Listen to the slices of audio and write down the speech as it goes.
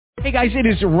Hey guys, it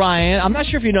is Ryan. I'm not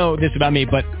sure if you know this about me,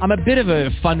 but I'm a bit of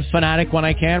a fun fanatic when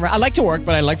I can. I like to work,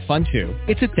 but I like fun too.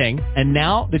 It's a thing. And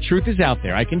now the truth is out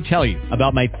there. I can tell you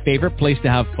about my favorite place to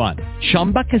have fun.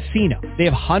 Chumba Casino. They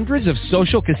have hundreds of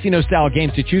social casino style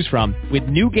games to choose from with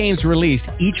new games released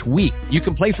each week. You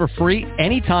can play for free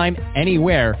anytime,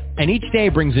 anywhere. And each day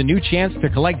brings a new chance to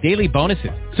collect daily bonuses.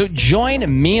 So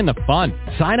join me in the fun.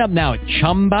 Sign up now at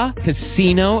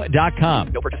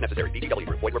ChumbaCasino.com. No purchase necessary. VGW.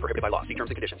 Void where prohibited by law. See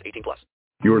terms and conditions. 18+.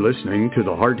 You're listening to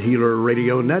the Heart Healer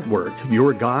Radio Network,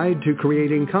 your guide to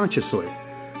creating consciously.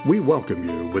 We welcome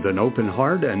you with an open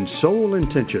heart and sole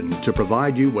intention to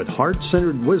provide you with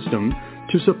heart-centered wisdom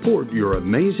to support your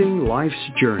amazing life's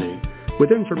journey, with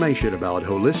information about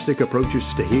holistic approaches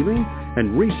to healing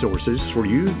and resources for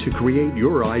you to create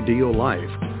your ideal life.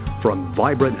 From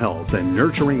vibrant health and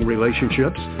nurturing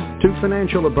relationships to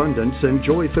financial abundance and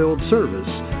joy-filled service,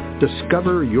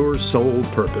 discover your soul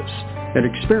purpose and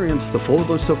experience the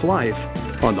fullness of life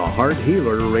on the Heart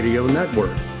Healer Radio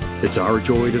Network. It's our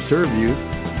joy to serve you.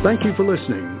 Thank you for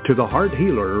listening to the Heart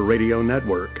Healer Radio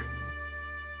Network.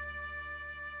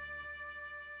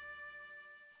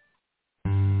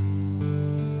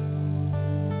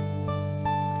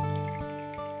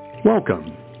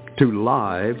 Welcome to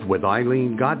Live with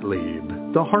Ilene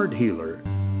Gottlieb, the Heart Healer.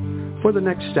 For the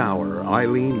next hour,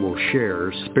 Ilene will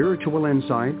share spiritual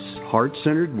insights,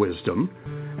 heart-centered wisdom,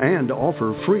 and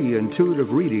offer free intuitive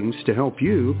readings to help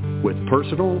you with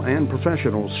personal and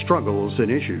professional struggles and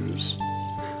issues.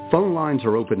 Phone lines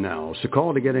are open now, so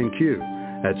call to get in queue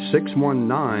at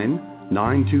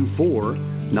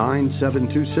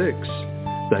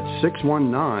 619-924-9726. That's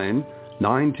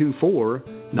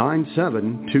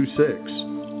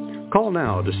 619-924-9726. Call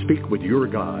now to speak with your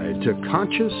guide to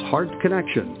Conscious Heart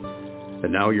Connection.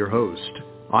 And now your host,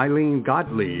 Ilene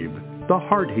Gottlieb, the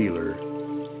Heart Healer.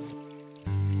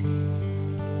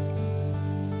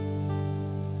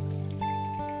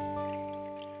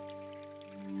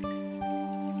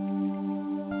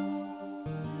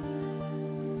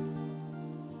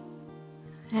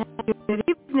 Good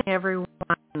evening,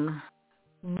 everyone.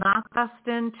 Not just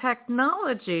in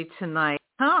technology tonight,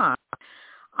 huh?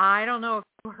 I don't know if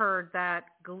you heard that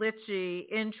glitchy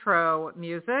intro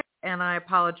music, and I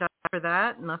apologize for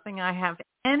that. Nothing I have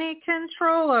any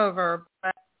control over,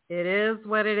 but it is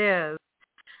what it is.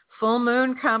 Full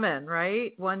moon coming,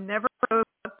 right? One never knows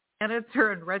what planets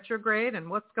are in retrograde and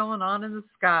what's going on in the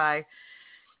sky.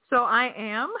 So I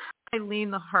am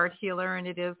Ilene, the Heart Healer, and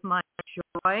it is my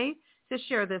joy to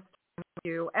share this time with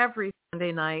you every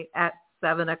Sunday night at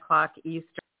 7 o'clock Eastern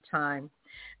Time.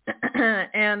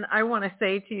 And I want to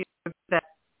say to you that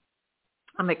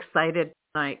I'm excited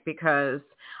tonight because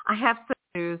I have some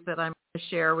news that I'm going to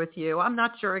share with you. I'm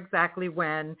not sure exactly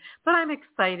when, but I'm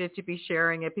excited to be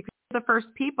sharing it because they're the first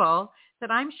people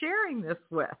that I'm sharing this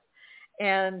with.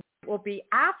 And it will be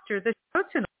after the show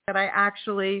tonight that I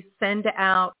actually send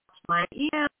out my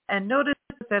email and notice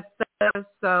that says,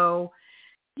 so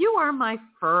you are my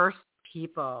first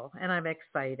people, and I'm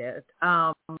excited.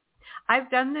 I've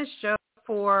done this show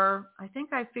for, I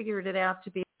think I figured it out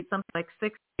to be something like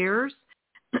 6 years.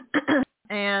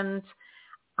 And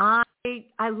I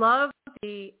love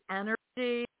the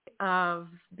energy of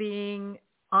being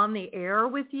on the air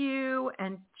with you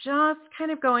and just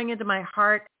kind of going into my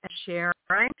heart and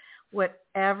sharing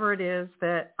whatever it is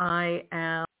that I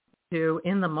am to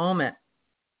in the moment.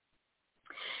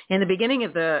 In the beginning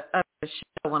of the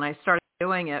show, when I started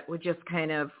doing it, we just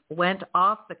kind of went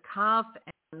off the cuff,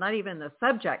 and not even the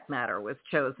subject matter was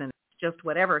chosen. It's just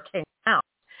whatever came out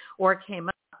or came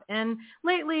up. And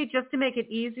lately, just to make it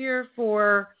easier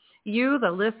for you, the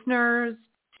listeners,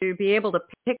 to be able to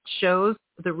pick shows,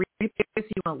 the replays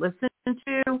you want to listen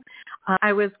to,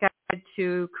 I was guided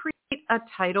to create a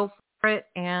title for it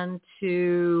and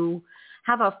to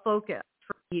have a focus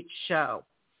for each show.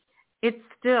 It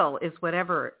still is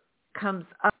whatever comes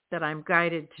up that I'm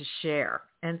guided to share.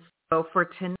 And so for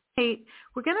tonight,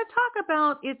 we're going to talk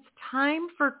about it's time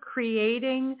for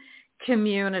creating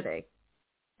community.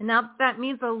 And now that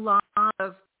means a lot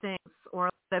of things or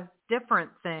a lot of different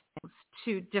things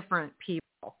to different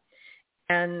people.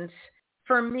 And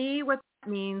for me, what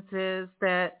that means is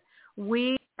that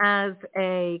we as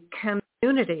a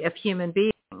community of human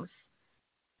beings,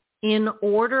 in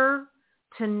order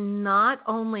to not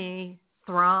only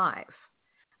thrive,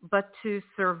 but to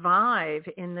survive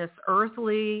in this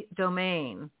earthly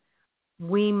domain,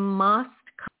 we must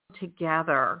come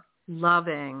together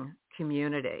loving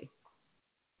community.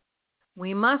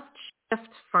 We must shift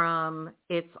from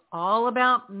it's all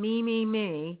about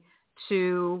me,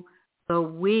 to the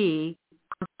we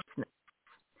consciousness.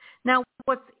 Now,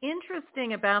 what's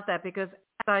interesting about that, because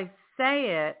I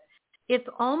say it, it's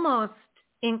almost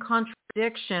in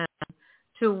contradiction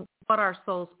to what our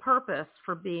soul's purpose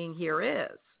for being here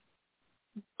is.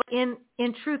 But in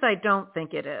truth, I don't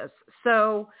think it is.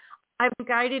 So I've been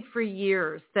guided for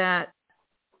years that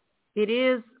it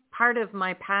is part of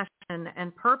my passion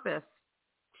and purpose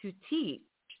to teach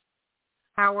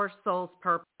our soul's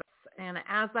purpose. And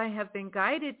as I have been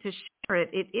guided to share it,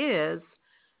 it is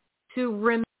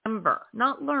to remember,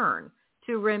 not learn,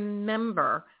 to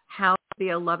remember how to be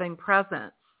a loving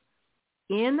presence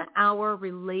in our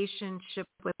relationship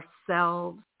with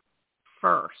ourselves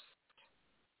first.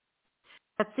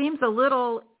 That seems a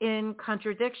little in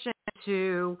contradiction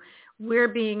to we're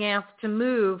being asked to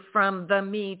move from the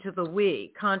me to the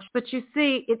we. But you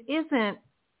see, it isn't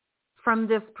from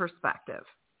this perspective.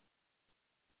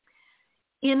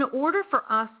 In order for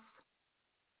us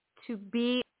to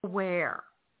be aware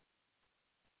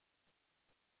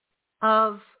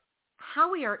of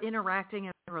how we are interacting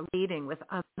and relating with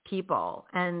other people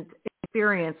and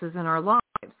experiences in our lives,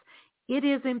 it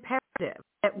is imperative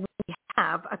that we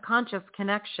have a conscious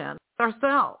connection with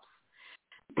ourselves.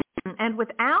 And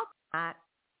without that,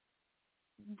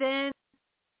 then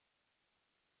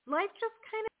life just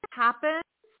kind of happens.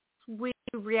 We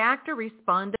react or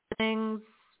respond to things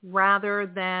rather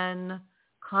than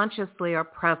consciously are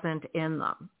present in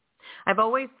them. I've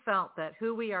always felt that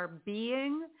who we are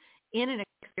being in an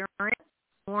experience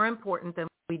is more important than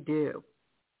what we do.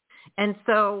 And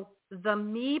so the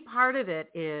me part of it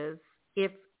is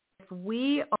if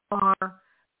we are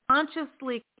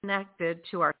consciously connected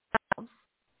to ourselves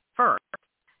first,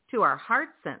 to our heart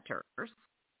centers,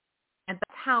 and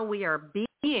that's how we are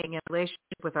being in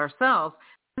relationship with ourselves,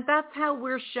 and that's how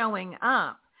we're showing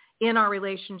up in our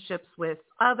relationships with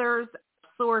others,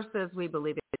 sources we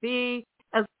believe it to be,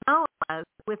 as well as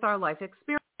with our life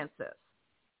experiences.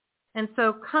 And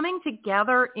so coming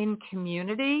together in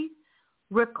community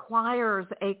requires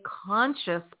a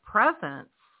conscious presence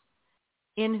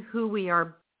in who we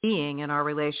are being in our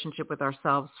relationship with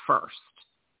ourselves first.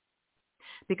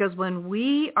 Because when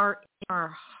we are in our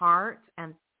heart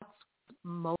and that's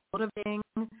motivating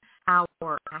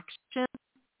our action,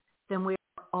 then we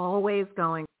are always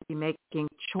going to be making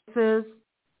choices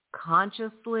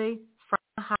consciously from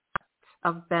the heart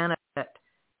of benefit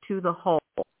to the whole,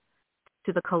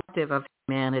 to the collective of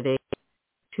humanity,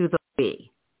 to the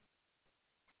we.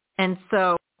 And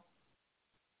so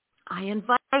I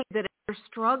invite that if you're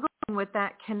struggling with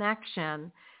that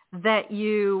connection, that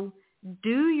you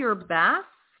do your best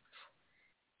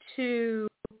to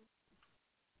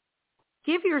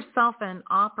give yourself an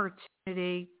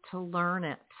opportunity to learn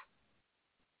it,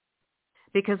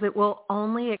 because it will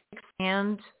only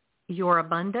expand your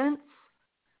abundance.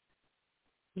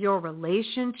 Your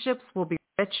relationships will be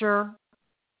richer.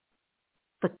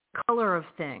 The color of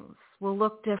things will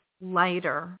look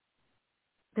lighter.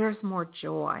 There's more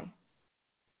joy.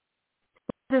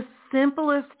 The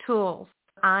simplest tools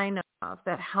I know of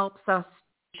that helps us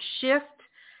shift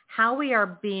how we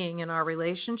are being in our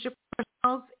relationship with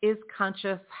ourselves is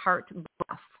conscious heart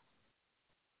breath.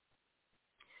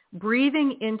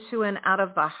 Breathing into and out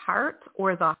of the heart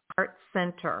or the heart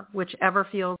center, whichever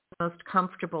feels most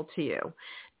comfortable to you.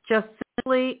 Just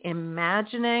simply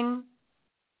imagining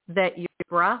that your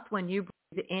breath, when you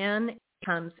breathe in,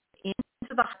 comes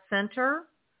into the heart center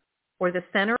or the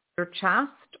center of your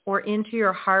chest or into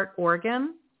your heart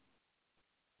organ.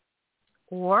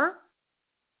 Or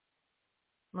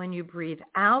when you breathe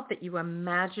out, that you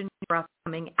imagine your breath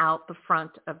coming out the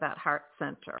front of that heart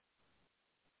center.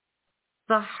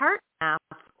 The Heart Math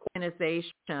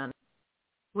organization,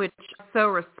 which I so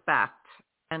respect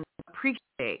and appreciate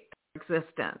their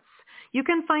existence, you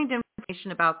can find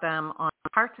information about them on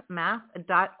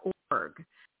heartmath.org.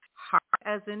 Heart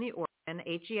as in the organ,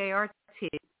 H-E-A-R-T,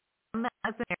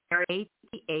 as in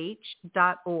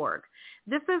A-T-H.org.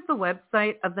 This is the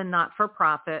website of the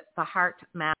not-for-profit, the Heart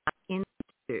Math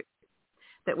Institute,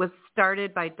 that was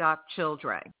started by Doc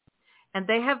Childre. And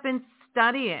they have been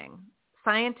studying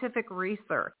scientific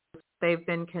research they've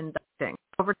been conducting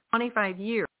over 25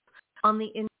 years on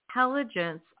the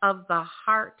intelligence of the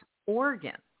heart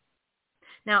organ.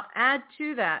 Now add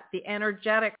to that the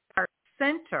energetic heart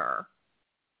center,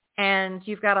 and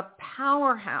you've got a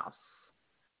powerhouse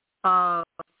of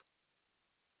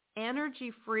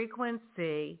energy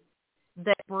frequency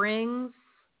that brings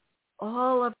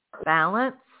all of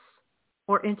balance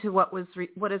or into what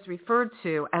is referred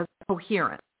to as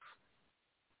coherence.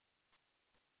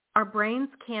 Our brains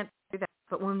can't do that,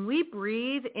 but when we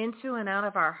breathe into and out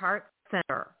of our heart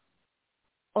center,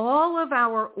 all of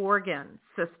our organ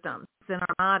systems in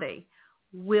our body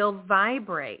will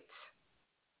vibrate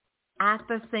at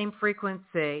the same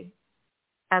frequency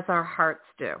as our hearts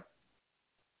do.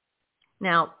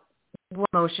 Now, what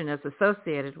emotion is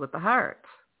associated with the heart?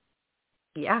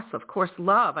 Yes, of course,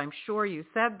 love. I'm sure you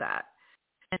said that.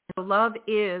 And love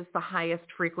is the highest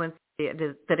frequency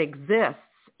that exists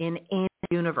in any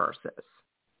universes.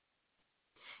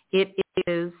 It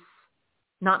is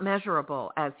not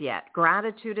measurable as yet.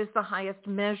 Gratitude is the highest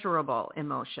measurable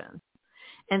emotion.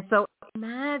 And so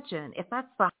imagine if that's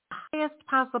the highest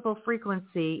possible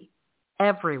frequency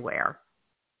everywhere,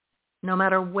 no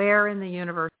matter where in the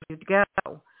universe you'd go,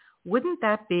 wouldn't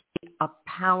that be a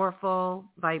powerful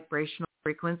vibrational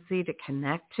frequency to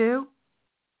connect to?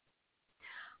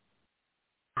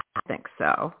 I think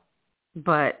so.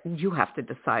 But you have to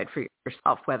decide for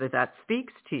yourself whether that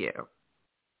speaks to you.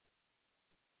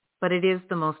 But it is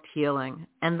the most healing.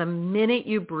 And the minute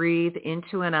you breathe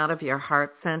into and out of your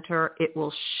heart center, it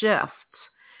will shift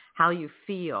how you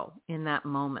feel in that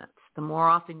moment. The more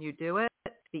often you do it,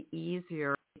 the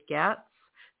easier it gets.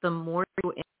 The more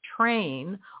you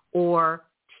train or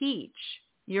teach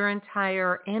your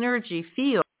entire energy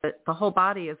field that the whole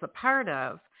body is a part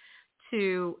of,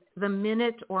 to the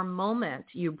minute or moment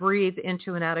you breathe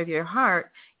into and out of your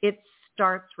heart, it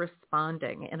starts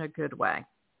responding in a good way.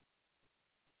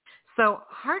 So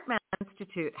HeartMath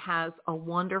Institute has a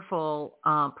wonderful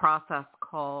process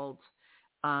called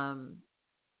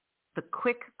the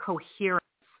Quick Coherence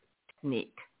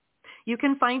Technique. You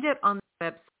can find it on the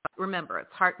website. Remember,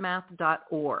 it's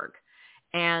heartmath.org.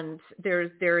 And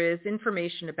there is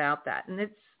information about that. And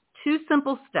it's 2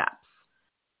 simple steps.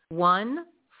 1,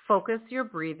 focus your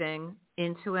breathing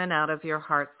into and out of your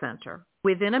heart center.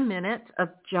 Within a minute of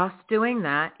just doing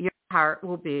that, your heart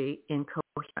will be in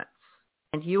coherence.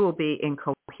 And you will be in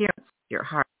coherence with your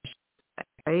heart,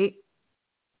 right?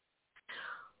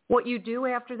 What you do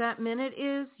after that minute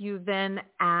is you then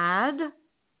add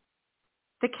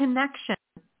the connection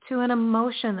to an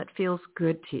emotion that feels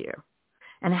good to you.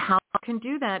 And how you can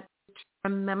do that is to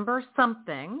remember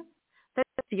something that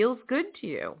feels good to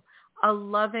you, a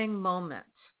loving moment,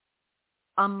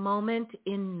 a moment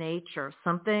in nature,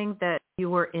 something that you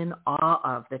were in awe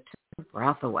of that took your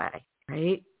breath away,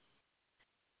 right?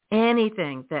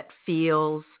 Anything that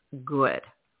feels good,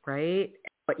 right?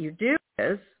 What you do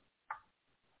is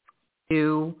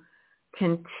you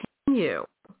continue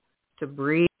to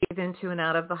breathe into and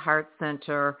out of the heart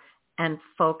center and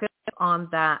focus on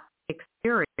that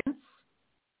experience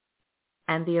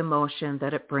and the emotion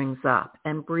that it brings up,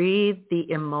 and breathe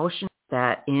the emotion of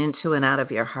that into and out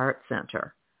of your heart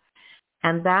center.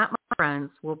 And that, my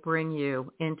friends, will bring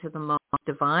you into the most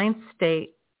divine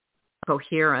state of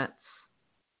coherence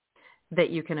that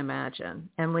you can imagine.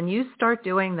 And when you start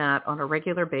doing that on a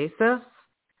regular basis,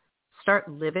 start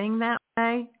living that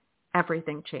way,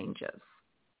 everything changes.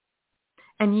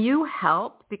 And you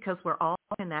help, because we're all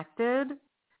connected,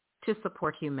 to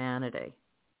support humanity.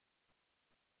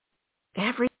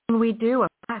 Everything we do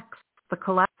affects the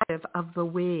collective of the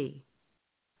we.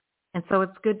 And so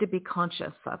it's good to be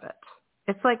conscious of it.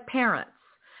 It's like parents.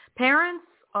 Parents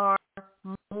are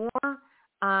more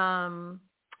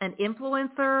an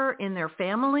influencer in their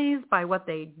families by what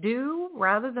they do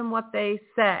rather than what they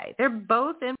say. They're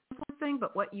both influencing,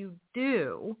 but what you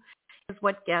do is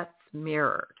what gets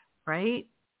mirrored, right?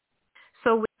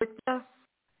 So with us,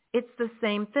 it's the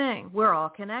same thing. We're all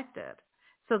connected.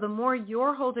 So the more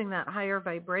you're holding that higher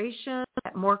vibration,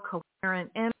 that more coherent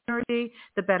energy,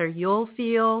 the better you'll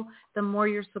feel, the more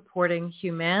you're supporting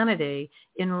humanity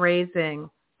in raising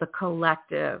the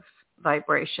collective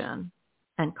vibration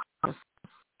and consciousness.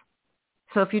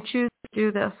 So if you choose to do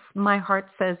this, my heart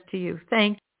says to you,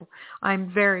 thank you.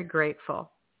 I'm very grateful.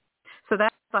 So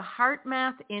that's the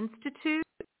HeartMath Institute,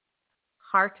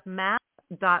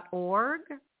 heartmath.org,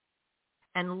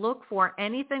 and look for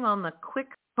anything on the Quick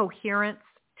Coherence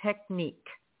Technique.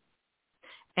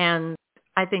 And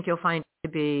I think you'll find it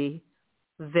to be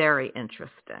very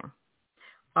interesting.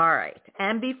 All right.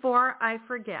 And before I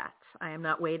forget, I am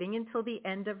not waiting until the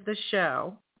end of the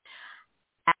show.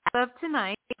 As of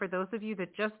tonight, for those of you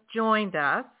that just joined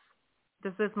us,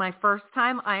 this is my first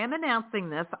time I am announcing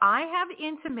this. I have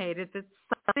intimated that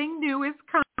something new is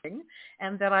coming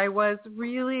and that I was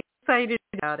really excited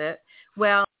about it.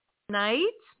 Well, tonight,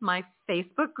 my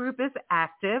Facebook group is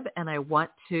active, and I want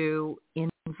to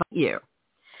invite you.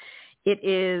 It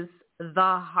is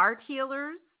the Heart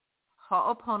Healers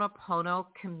Ho'oponopono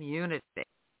Community.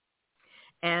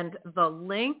 And the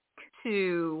link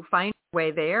to find your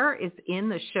way there is in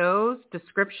the show's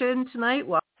description tonight.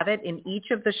 We'll have it in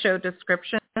each of the show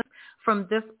descriptions from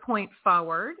this point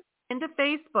forward. Into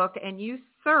Facebook, and you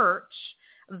search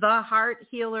the Heart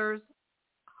Healers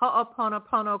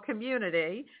Ho'oponopono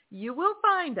community, you will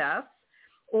find us,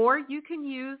 or you can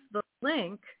use the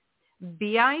link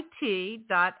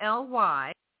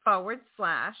bit.ly/The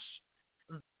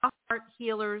Heart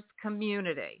Healers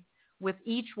Community, with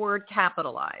each word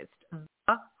capitalized.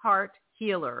 The Heart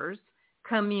Healers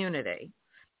Community.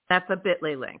 That's a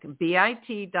bit.ly link,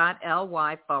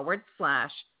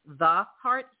 bit.ly/The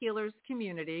Heart Healers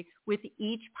Community, with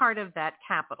each part of that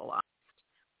capitalized.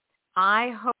 I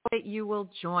hope that you will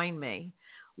join me.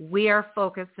 We are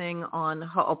focusing on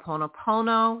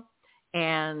Ho'oponopono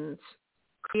and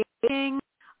creating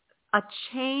a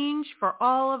change for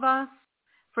all of us,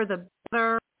 for the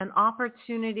better, an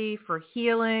opportunity for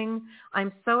healing.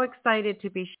 I'm so excited to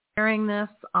be sharing this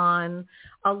on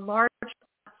a large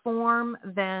platform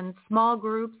than small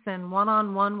groups and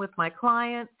one-on-one with my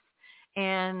clients.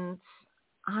 And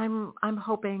I'm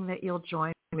hoping that you'll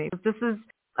join me. This is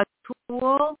a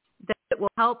tool that will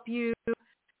help you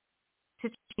to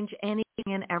change anything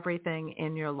and everything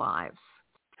in your lives.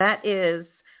 That is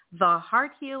the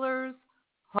Heart Healers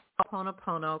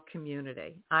Ho'oponopono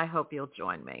community. I hope you'll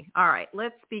join me. All right,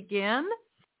 let's begin.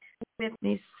 Let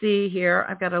me see here.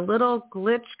 I've got a little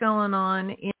glitch going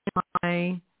on in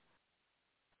my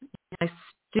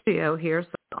studio here,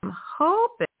 so I'm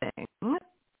hoping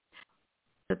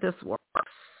that this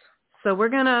works. So we're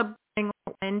going to bring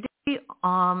Wendy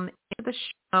into the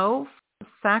show from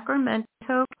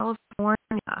Sacramento,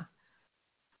 California.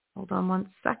 Hold on one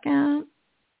second.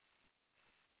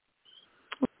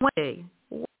 Wendy,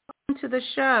 welcome to the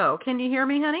show. Can you hear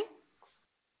me, honey?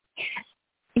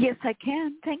 Yes, I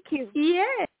can. Thank you.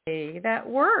 Yay, that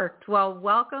worked. Well,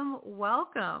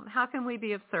 welcome. How can we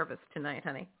be of service tonight,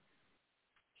 honey?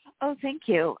 Oh, thank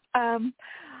you.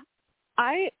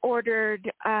 I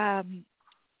ordered 2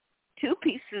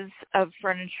 pieces of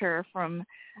furniture from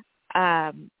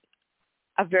a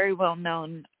very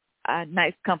well-known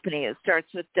nice company. It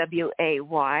starts with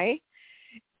WAY.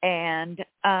 And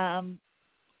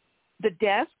the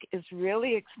desk is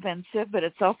really expensive, but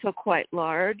it's also quite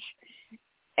large.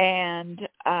 And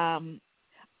I'm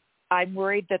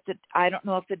worried that I don't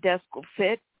know if the desk will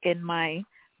fit in my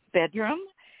bedroom.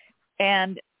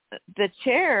 And the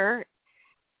chair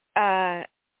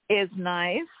is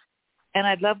nice, and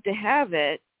I'd love to have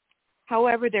it.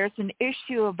 However, there's an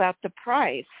issue about the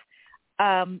price.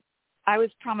 I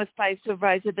was promised by a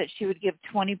supervisor that she would give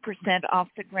 20% off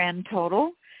the grand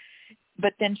total,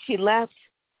 but then she left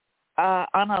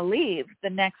on a leave the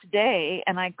next day,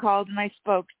 and I called and I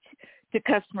spoke to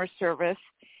customer service.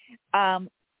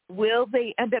 Will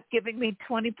they end up giving me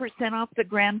 20% off the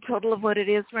grand total of what it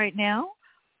is right now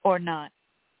or not?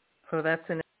 So that's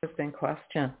an interesting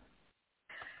question.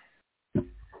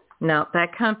 Now,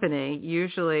 that company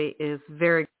usually is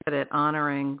very good at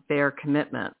honoring their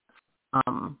commitments,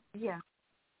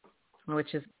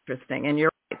 which is interesting. And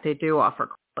you're right, they do offer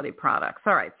quality products.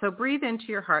 All right, so breathe into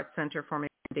your heart center for me,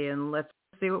 Wendy, and let's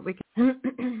see what we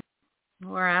can.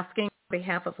 We're asking on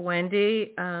behalf of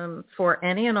Wendy for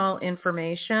any and all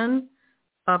information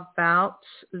about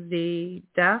the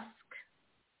desk.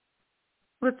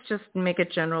 Let's just make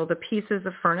it general, the pieces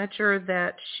of furniture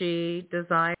that she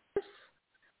desires,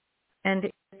 and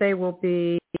if they will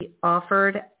be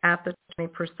offered at the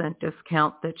 20%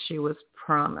 discount that she was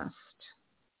promised.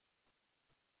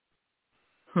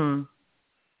 I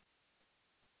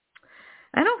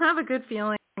don't have a good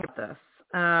feeling about this,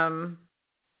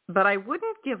 but I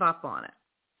wouldn't give up on it.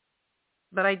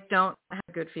 But I don't have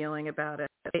a good feeling about it.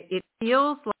 It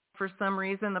feels like for some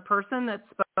reason the person that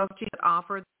spoke to you that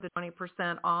offered the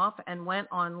 20% off and went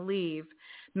on leave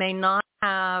may not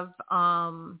have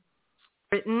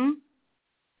written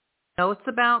notes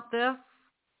about this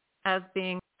as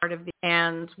being part of the,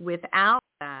 and without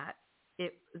that,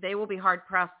 they will be hard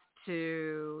pressed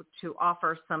to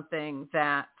offer something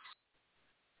that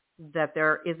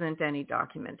there isn't any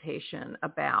documentation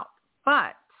about.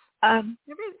 But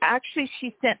actually,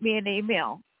 she sent me an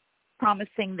email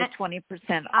promising the 20%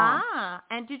 off.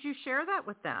 And did you share that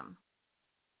with them?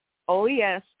 Oh,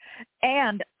 yes.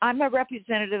 And I'm a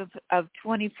representative of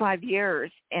 25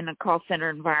 years in a call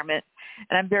center environment,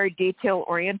 and I'm very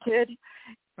detail-oriented.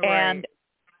 Right. And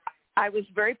I was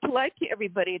very polite to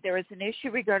everybody. There was an issue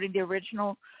regarding the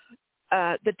original.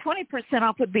 The 20%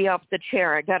 off would be off the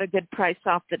chair. I got a good price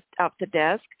off the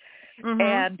desk. Mm-hmm.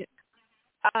 And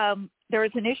there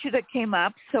was an issue that came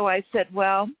up, so I said,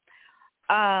 well,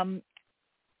 I'm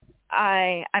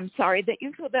sorry that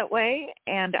you feel that way,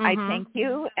 and I thank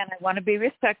you, and I want to be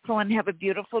respectful and have a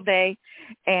beautiful day.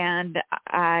 And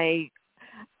I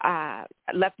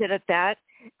left it at that.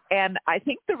 And I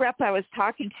think the rep I was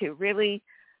talking to really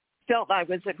felt I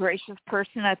was a gracious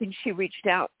person. I think she reached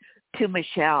out to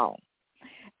Michelle,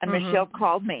 and Michelle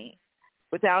called me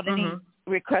without any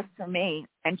request from me,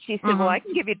 and she said, well, I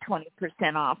can give you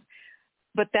 20% off.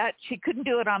 But that she couldn't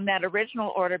do it on that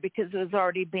original order because it was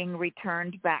already being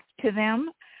returned back to them.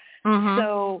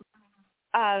 So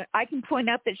I can point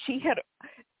out that she had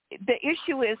 – the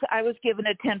issue is I was given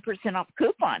a 10% off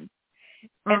coupon.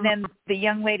 And then the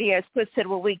young lady I was said,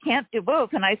 well, we can't do both.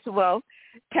 And I said, well,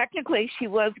 technically she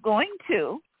was going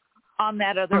to on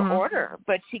that other order,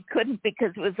 but she couldn't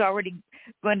because it was already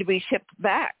going to be shipped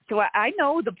back. So I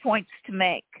know the points to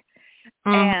make.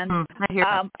 And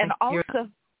also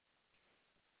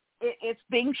it's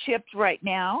being shipped right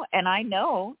now, and I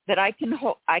know that I can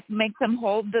make them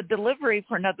hold the delivery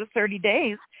for another 30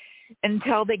 days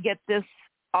until they get this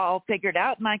all figured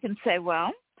out. And I can say,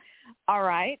 well, all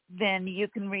right, then you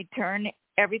can return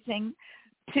everything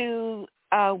to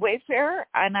Wayfair,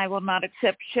 and I will not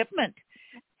accept shipment.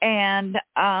 And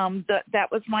that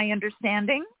was my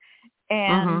understanding,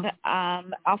 and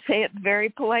I'll say it very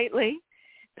politely.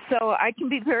 So I can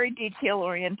be very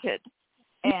detail-oriented.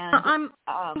 And I'm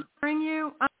hearing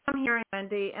you. I'm hearing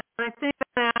Wendy, and I think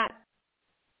that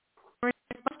in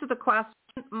response to the question,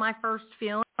 my first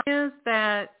feeling is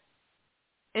that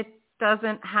it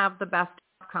doesn't have the best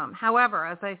outcome. However,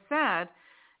 as I said,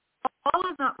 all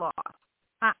is not lost.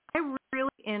 I really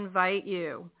invite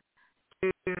you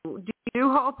to do you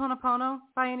Ho'oponopono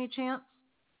by any chance?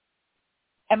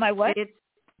 Am I what?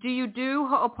 Do you do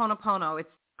Ho'oponopono? It's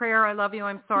prayer, I love you,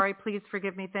 I'm sorry, please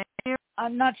forgive me, thank you.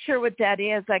 I'm not sure what that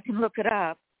is. I can look it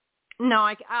up. No,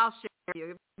 I'll share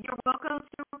you. You're welcome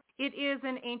to. It is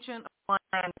an ancient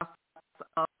land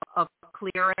of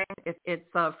clearing. It's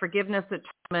forgiveness,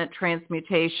 atonement,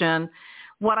 transmutation.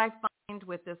 What I find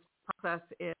with this process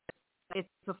is it's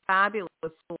a fabulous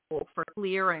tool for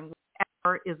clearing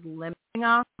whatever is limiting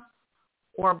us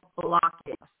or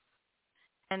blocking us.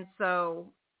 And so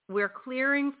we're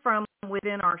clearing from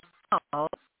within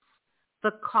ourselves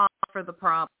the cause for the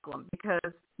problem, because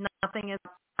nothing is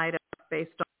outside of us based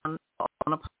on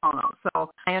Ho'oponopono. So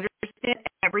I understand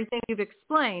everything you've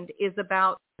explained is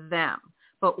about them.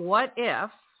 But what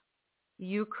if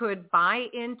you could buy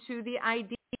into the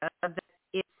idea that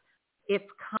it's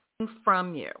coming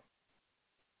from you,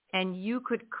 and you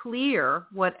could clear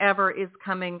whatever is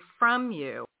coming from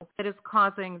you that is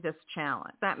causing this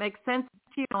challenge? That makes sense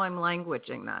to you how I'm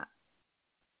languaging that?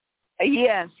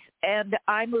 Yes, and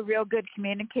I'm a real good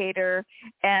communicator,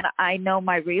 and I know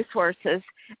my resources,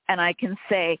 and I can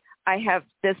say I have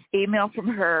this email from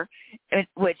her,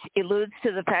 which alludes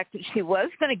to the fact that she was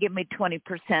going to give me 20%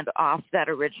 off that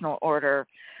original order,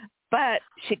 but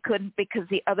she couldn't because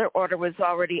the other order was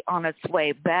already on its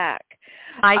way back.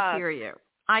 I hear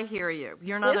you.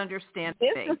 You're not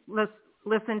understanding me.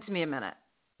 Listen to me a minute.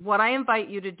 What I invite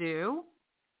you to do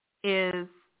is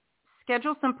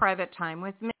schedule some private time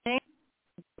with me,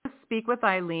 speak with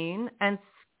Ilene, and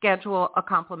schedule a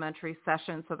complimentary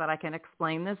session so that I can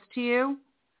explain this to you,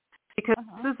 because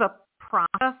this is a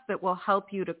process that will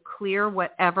help you to clear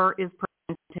whatever is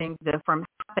preventing this from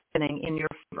happening in your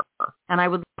favor. And I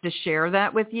would love to share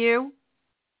that with you,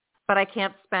 but I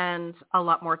can't spend a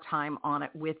lot more time on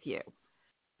it with you.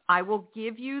 I will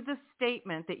give you the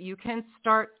statement that you can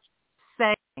start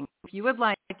saying. If you would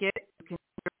like it, you can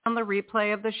hear it on the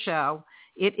replay of the show.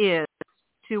 It is,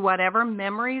 to whatever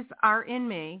memories are in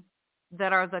me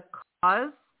that are the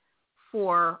cause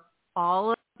for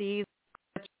all of these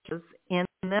glitches in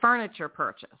the furniture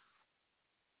purchase,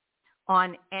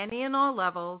 on any and all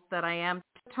levels that I am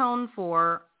to atone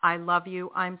for, I love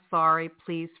you, I'm sorry,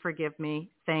 please forgive me,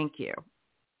 thank you.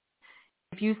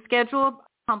 If you schedule a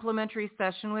complimentary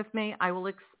session with me, I will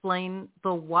explain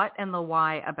the what and the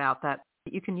why about that.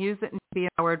 You can use it and be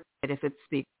our advocate if it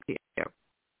speaks to you.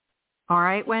 All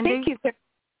right, Wendy? Thank you.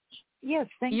 Yes,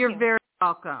 thank you. You're very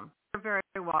welcome. You're very,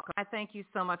 very welcome. I thank you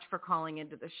so much for calling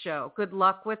into the show. Good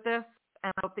luck with this,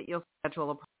 and I hope that you'll schedule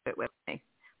a appointment with me.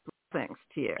 Thanks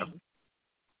to you.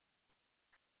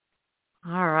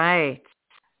 All right.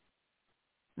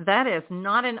 That is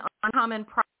not an uncommon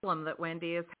problem that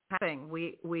Wendy is having.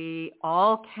 We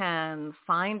all can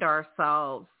find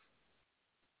ourselves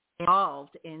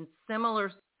involved in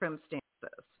similar circumstances.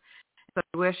 So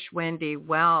I wish Wendy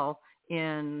well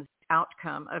in the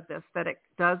outcome of this, that it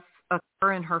does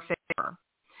occur in her favor.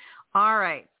 All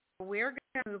right. We're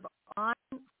going to move on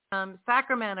from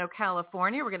Sacramento,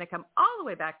 California. We're going to come all the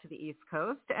way back to the East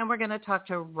Coast, and we're going to talk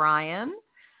to Ryan,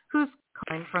 who's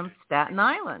calling from Staten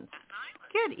Island.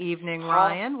 Good evening,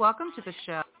 Ryan. Welcome to the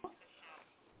show.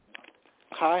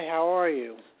 Hi, how are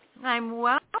you? I'm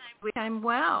well. I'm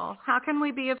well. How can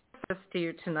we be of service to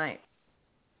you tonight?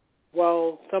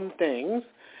 Well, some things.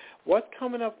 What's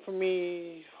coming up for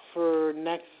me for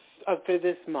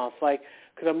this month? Like,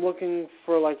 because I'm looking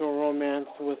for like a romance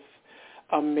with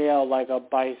a male, like a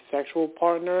bisexual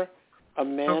partner, a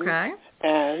man, Okay.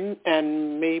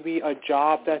 and maybe a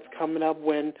job that's coming up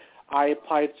when I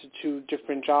applied to 2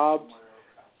 different jobs.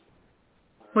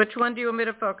 Which one do you want me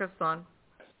to focus on?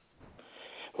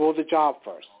 Well, the job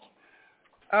first.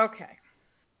 Okay.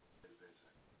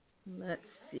 Let's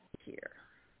see here.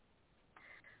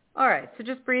 All right, so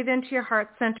just breathe into your heart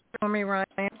center for me,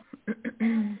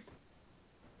 Ryan.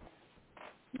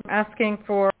 Asking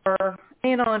for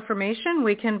any and all information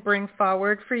we can bring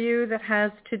forward for you that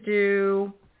has to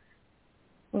do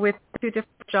with 2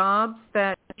 different jobs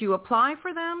that you apply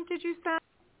for them, did you say?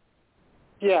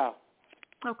 Yeah.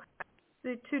 Okay.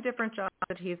 The 2 different jobs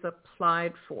that he's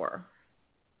applied for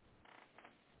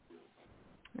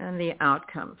and the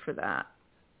outcome for that.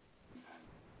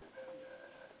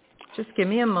 Just give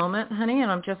me a moment, honey, and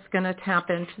I'm just going to tap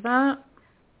into that.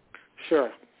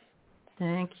 Sure.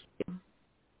 Thank you.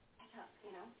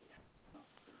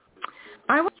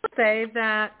 I would say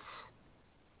that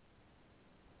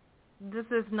this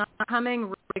is not coming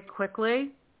really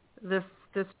quickly, this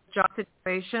job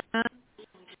situation.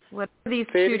 What these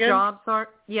Say it 2 again? jobs are,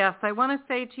 yes, I want to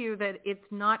say to you that it's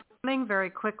not coming very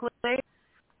quickly.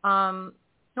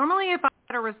 Normally, if I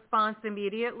get a response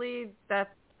immediately, that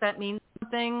means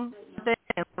something.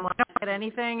 And when I don't get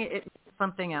anything, it means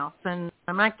something else, and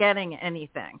I'm not getting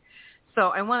anything. So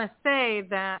I want to say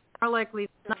that more likely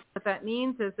not what that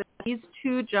means is that these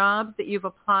 2 jobs that you've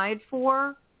applied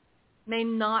for may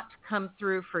not come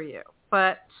through for you,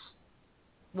 but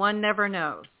one never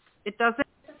knows. It doesn't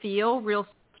feel real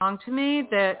strong to me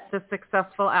that the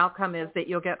successful outcome is that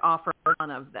you'll get offered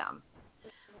one of them.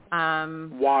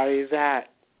 Why is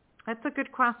that? That's a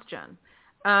good question.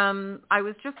 I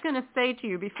was just going to say to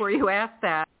you before you asked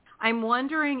that, I'm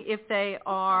wondering if they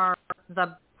are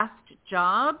the best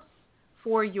jobs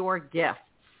for your gifts,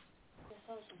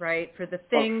 right? For the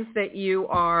things that you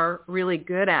are really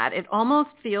good at. It almost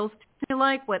feels to me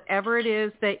like whatever it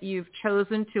is that you've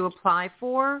chosen to apply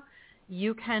for,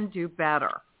 you can do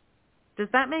better. Does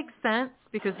that make sense?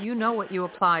 Because you know what you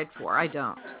applied for. I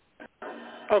don't.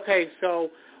 Okay, so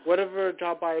whatever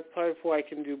job I apply for, I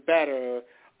can do better.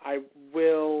 I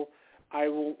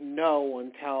won't know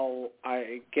until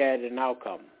I get an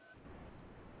outcome.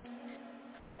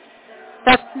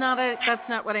 That's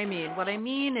not what I mean. What I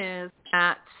mean is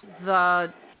that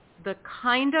the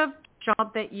kind of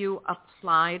job that you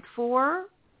applied for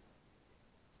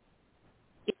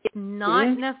is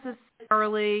not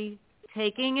necessarily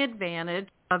taking advantage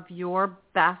of your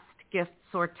best gifts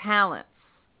or talents.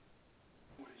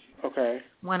 Okay.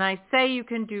 When I say you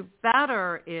can do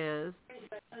better is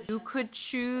you could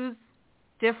choose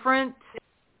different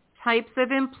types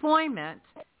of employment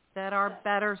that are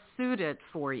better suited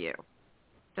for you.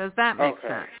 Does that make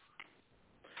sense?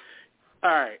 All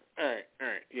right,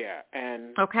 yeah,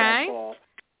 and okay. That's all.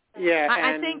 Yeah,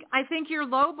 I think you're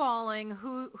lowballing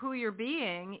who you're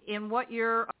being in what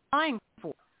you're applying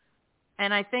for,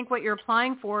 and I think what you're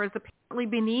applying for is apparently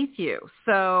beneath you.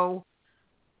 So,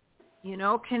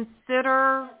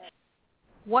 consider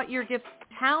what your gifts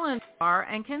and talents are,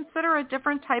 and consider a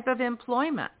different type of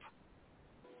employment.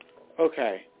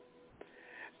 Okay.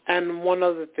 And one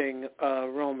other thing,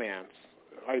 romance.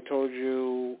 I told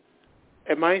you,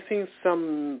 am I seeing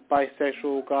some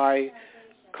bisexual guy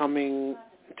coming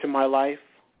to my life?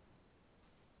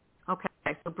 Okay,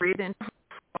 so breathe in.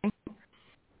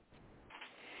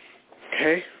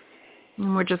 Okay.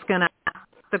 And we're just going to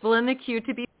fill in the queue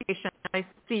to be patient. I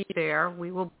see you there.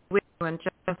 We will be with you in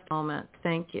just a moment.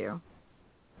 Thank you.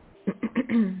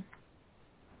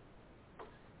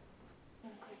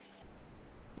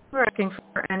 We're looking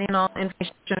for any and all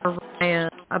information or Ryan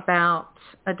about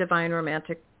a divine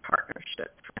romantic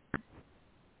partnership.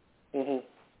 Mhm.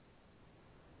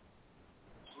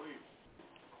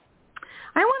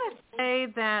 I want to say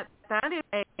that is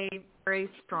a very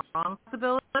strong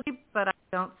possibility, but I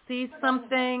don't see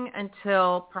something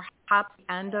until perhaps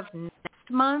the end of next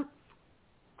month.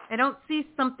 I don't see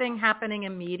something happening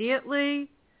immediately,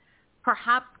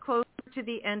 perhaps closer to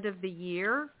the end of the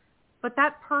year, but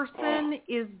that person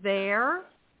is there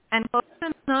and close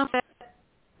enough that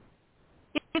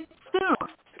it's soon.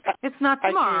 It's not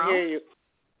tomorrow. I can't hear you.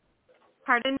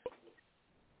 Pardon?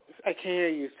 I can't hear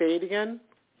you. Say it again.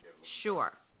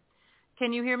 Sure.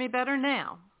 Can you hear me better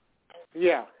now?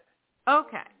 Yeah.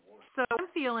 Okay. So what I'm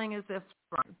feeling is this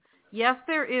one. Yes,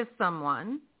 there is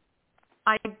someone.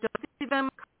 I don't see them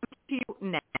coming to you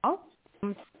now.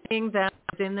 I'm seeing them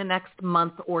within the next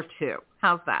month or two.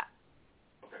 How's that?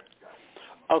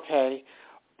 Okay.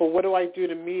 But what do I do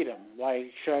to meet him?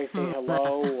 Like, should I say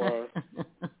hello or?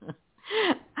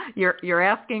 You're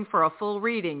asking for a full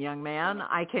reading, young man.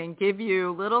 I can give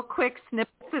you little quick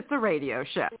snippets. It's a radio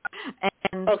show.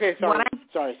 And okay, sorry.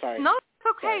 Sorry. No, it's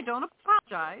okay. Sorry. Don't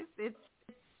apologize. It's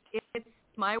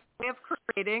my way of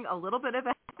creating a little bit of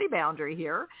a healthy boundary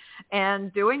here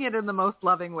and doing it in the most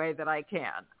loving way that I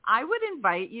can. I would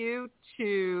invite you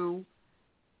to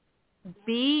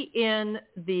be in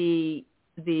the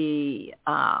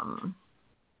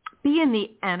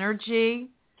energy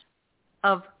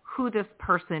of who this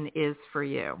person is for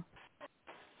you.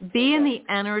 Be in the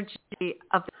energy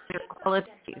of their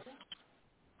qualities,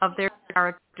 of their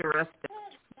characteristics.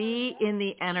 Be in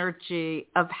the energy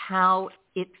of how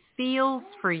it feels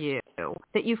for you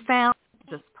that you found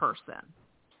this person.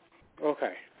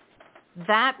 Okay.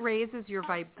 That raises your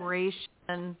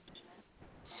vibration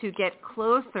to get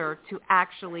closer to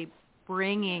actually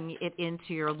bringing it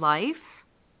into your life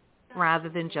rather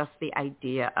than just the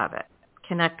idea of it.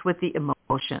 Connect with the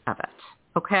emotion of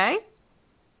it. Okay?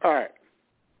 All right.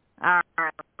 All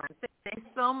right. Thanks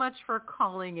so much for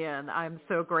calling in. I'm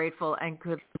so grateful, and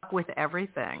good luck with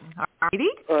everything. All righty?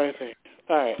 All right. Thanks.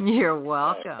 All right. You're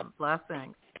welcome.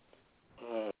 Blessings.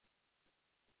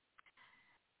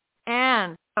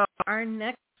 And so our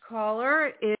next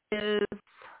caller is,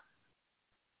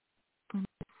 let's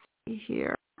see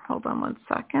here. Hold on one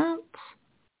second.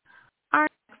 Our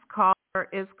next caller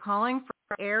is calling from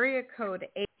area code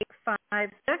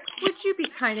 856. Would you be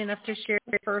kind enough to share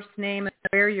your first name and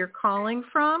where you're calling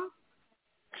from?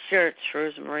 Sure, it's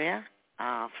Rose Maria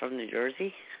from New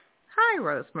Jersey. Hi,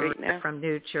 Rose Maria from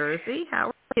New Jersey. How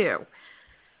are you?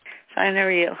 Fine, how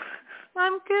are you?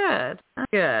 I'm good.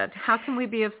 How can we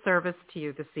be of service to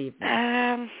you this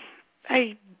evening?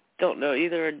 I don't know,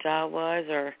 either a job-wise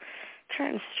or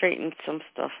trying to straighten some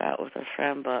stuff out with a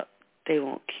friend, but they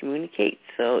won't communicate.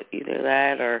 So either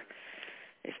that or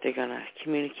if they're going to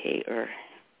communicate or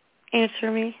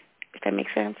answer me, if that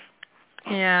makes sense.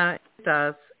 Yeah, it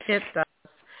does. It does.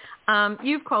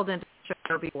 You've called into the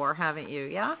show before, haven't you?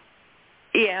 Yeah?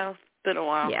 Yeah, it's been a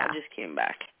while. Yeah. I just came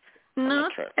back. No,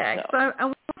 trip, okay. so I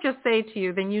want to just say to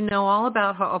you, then you know all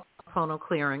about Ho'oponopono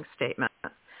clearing statement.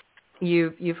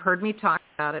 You've heard me talk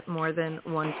about it more than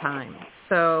one time.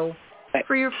 So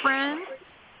for your friends,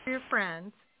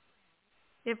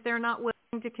 if they're not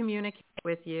willing to communicate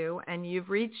with you and you've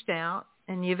reached out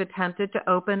and you've attempted to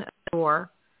open a door,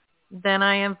 then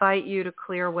I invite you to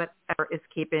clear whatever is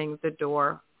keeping the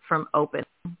door from opening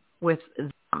with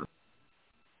them.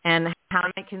 And how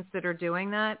I consider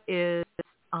doing that is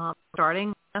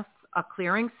starting with a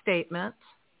clearing statement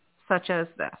such as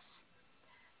this.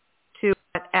 To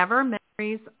whatever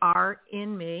memories are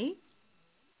in me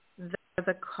that are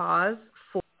the cause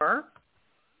for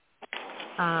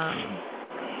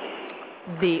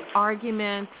the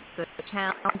argument, the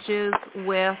challenges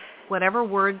with whatever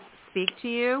words speak to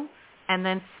you, and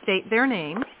then state their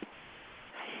name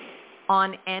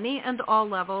on any and all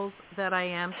levels that I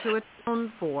am to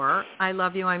atone for. I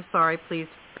love you, I'm sorry, please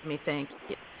forgive me, thank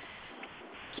you.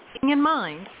 Keeping in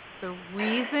mind, the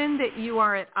reason that you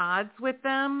are at odds with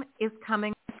them is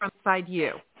coming from inside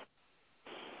you.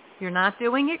 You're not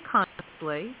doing it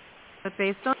consciously, but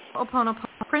based on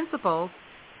Ho'oponopono principles,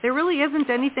 there really isn't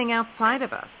anything outside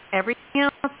of us. Everything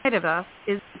outside of us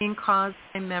is being caused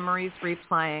by memories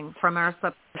replaying from our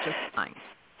subconscious mind.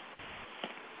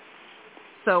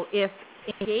 So if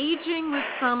engaging with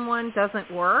someone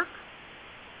doesn't work,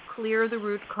 clear the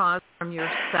root cause from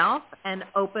yourself and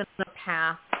open a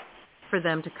path for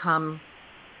them to come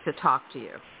to talk to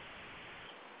you.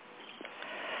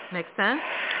 Make sense?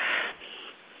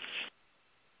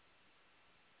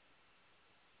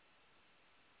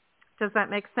 Does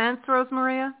that make sense, Rose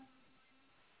Maria?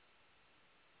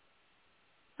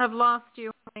 I've lost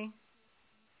you, honey.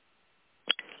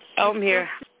 I'm here,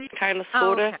 kind of,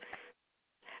 sort of. Okay.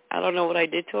 I don't know what I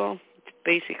did to him.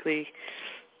 Basically,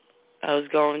 I was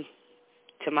going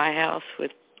to my house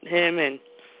with him, and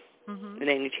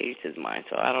then he changed his mind.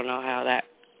 So I don't know how that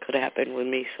could have happened with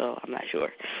me, so I'm not sure.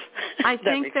 I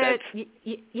think that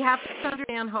you have to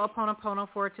understand Ho'oponopono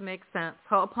for it to make sense.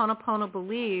 Ho'oponopono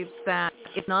believes that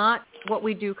it's not what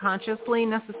we do consciously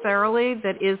necessarily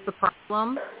that is the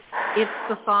problem. It's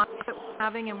the thoughts that we're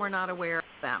having and we're not aware of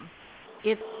them.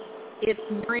 It's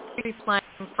memory replaying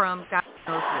from God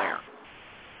knows where.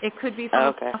 It could be from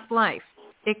a past life.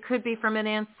 It could be from an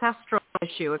ancestral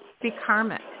issue. It could be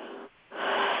karmic.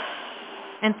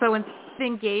 And so instead of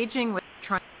engaging with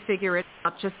trying to figure it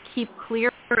out, just keep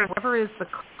clear whatever is the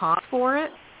cause for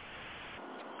it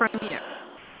from you.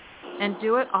 And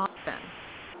do it often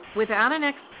without an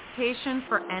hesitation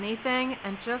for anything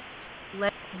and just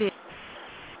let it be.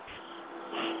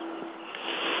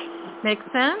 Make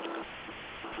sense?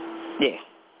 Yeah.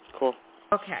 Cool.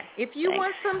 Okay. If you Thanks.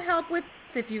 want some help with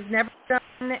this, if you've never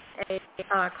done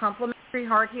a complimentary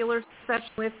heart healer session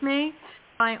with me,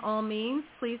 by all means,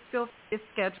 please feel free to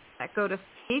schedule that. Go to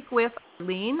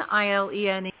speakwithilene,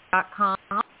 ILENE.com,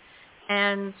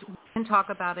 and we can talk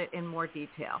about it in more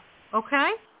detail.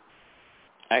 Okay?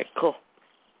 All right, cool.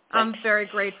 I'm Thanks. very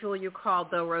grateful you called,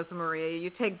 though, Rosa Maria. You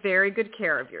take very good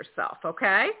care of yourself,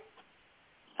 okay?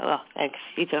 I will. Thanks.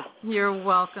 You too. You're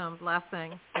welcome.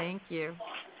 Blessings. Thank you.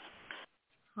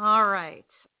 All right.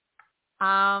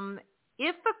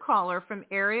 If the caller from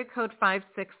area code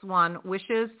 561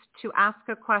 wishes to ask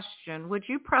a question, would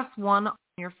you press 1 on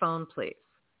your phone, please?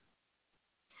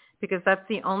 Because that's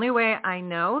the only way I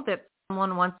know that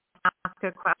someone wants to ask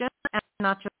a question and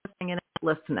not just sitting and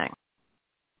listening.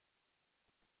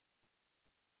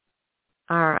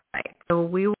 All right. So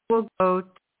we will go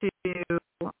to the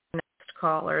next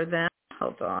caller then.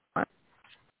 Hold on. Let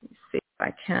me see if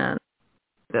I can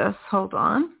do this. Hold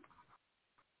on.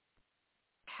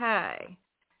 Okay.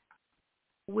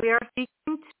 We are speaking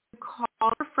to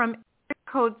caller from area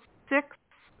code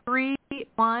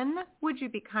 631. Would you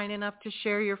be kind enough to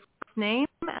share your first name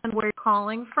and where you're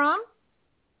calling from?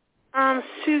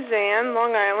 Suzanne,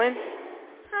 Long Island.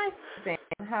 Hi,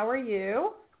 Suzanne. How are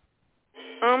you?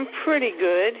 I'm pretty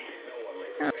good.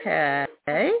 Okay.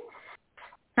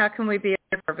 How can we be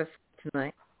of service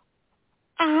tonight?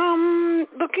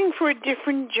 Looking for a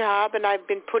different job, and I've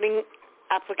been putting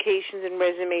applications and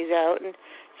resumes out and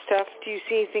stuff. Do you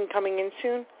see anything coming in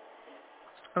soon?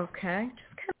 Okay.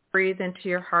 Just kind of breathe into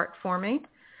your heart for me.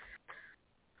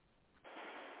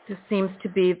 This seems to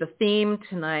be the theme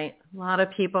tonight. A lot of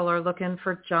people are looking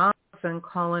for jobs and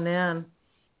calling in.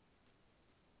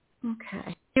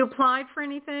 Okay. You applied for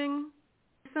anything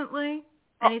recently?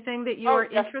 Anything that you are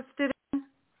interested in?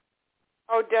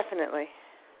 Oh, definitely.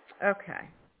 Okay.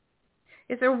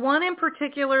 Is there one in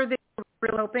particular that you're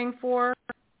really hoping for?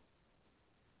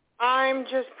 I'm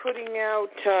just putting out,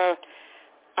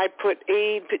 I put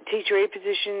teacher aide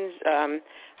positions.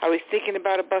 I was thinking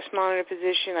about a bus monitor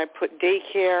position. I put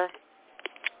daycare.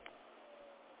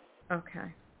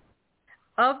 Okay.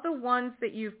 Of the ones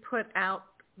that you've put out,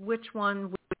 which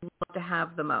one would you love to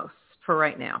have the most for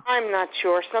right now? I'm not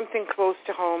sure. Something close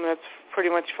to home that's pretty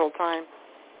much full-time.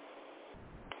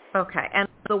 Okay. And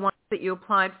the ones that you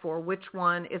applied for, which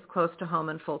one is close to home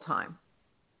and full-time?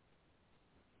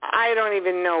 I don't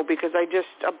even know because I just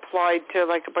applied to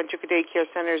like a bunch of daycare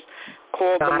centers,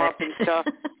 called them up and stuff.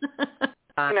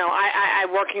 You know,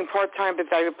 I'm working part-time,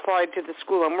 but I applied to the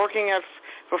school I'm working at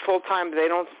for full-time, but I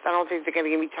don't think they're going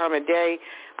to give me time of day.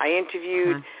 I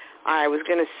interviewed. Okay. I was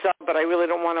going to sub, but I really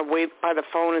don't want to wait by the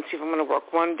phone and see if I'm going to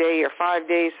work 1 day or 5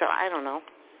 days, so I don't know.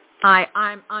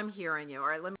 I'm hearing you. All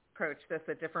right, let me approach this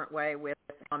a different way with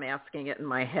I'm asking it in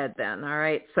my head then. All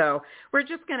right, so we're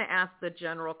just going to ask the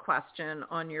general question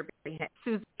on your behalf.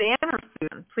 Suzanne or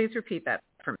Susan? Please repeat that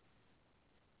for me.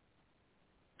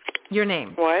 Your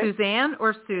name. What? Suzanne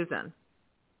or Susan?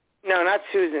 No, not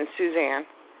Susan. Suzanne.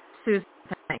 Susan,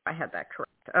 I had that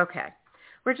correct. Okay.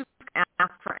 We're just going to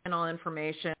ask for all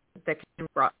information that can be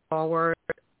brought forward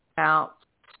about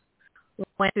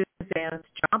when Suzanne's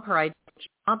job, her ideal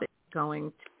job, is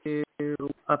going to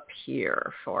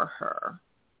appear for her.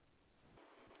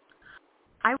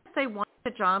 I would say one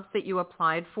of the jobs that you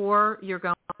applied for, you're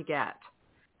going to get.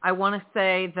 I want to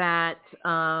say that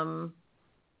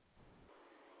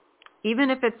even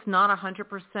if it's not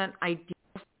 100% ideal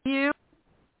for you,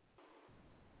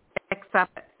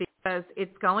 accept it because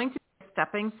it's going to be a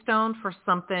stepping stone for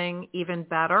something even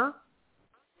better.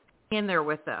 In there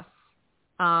with this.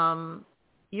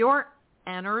 Your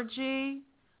energy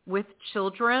with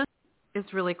children is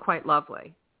really quite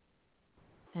lovely.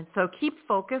 And so keep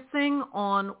focusing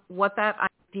on what that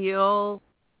ideal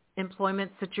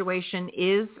employment situation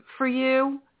is for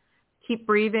you. Keep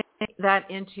breathing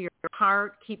that into your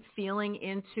heart. Keep feeling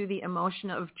into the emotion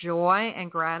of joy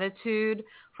and gratitude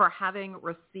for having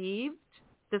received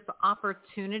this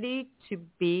opportunity to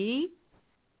be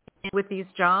with these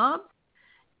jobs,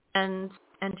 and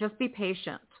just be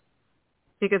patient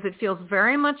because it feels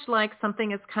very much like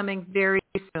something is coming very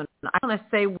soon. I want to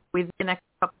say within the next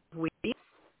couple of weeks.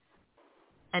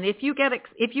 And if you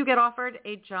get offered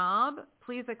a job,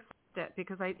 please accept it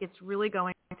because it's really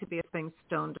going to be a stepping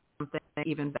stone to something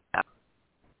even better.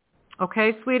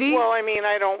 Okay, sweetie? Well, I mean,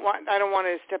 I don't want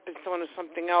to step in stone to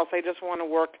something else. I just want to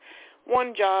work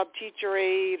one job, teacher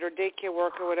aide or daycare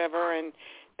work or whatever, and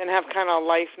then have kind of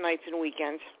life nights and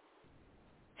weekends.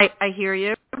 I hear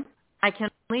you. I can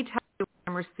only tell you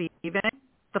time receiving.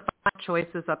 The final choice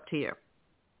is up to you.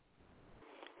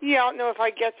 Yeah, I'll know if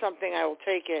I get something, I will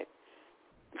take it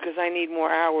because I need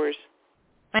more hours.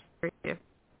 I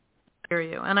hear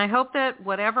you. And I hope that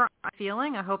whatever I'm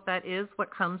feeling, I hope that is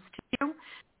what comes to you,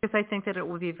 because I think that it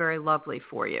will be very lovely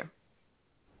for you.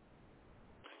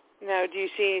 Now, do you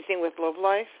see anything with love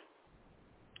life?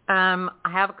 I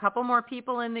have a couple more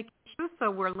people in the queue, so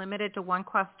we're limited to one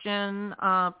question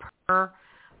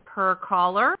per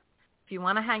caller. If you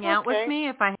want to hang out with me,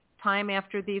 if I have time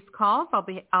after these calls,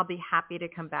 I'll be happy to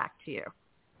come back to you.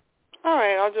 All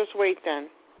right, I'll just wait then.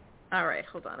 All right,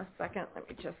 hold on a second. Let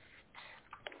me just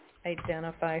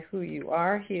identify who you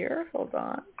are here. Hold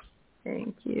on.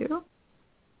 Thank you.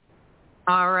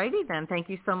 All righty then. Thank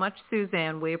you so much,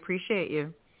 Suzanne. We appreciate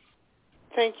you.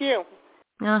 Thank you.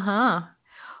 Uh-huh.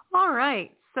 All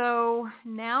right. So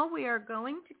now we are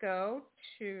going to go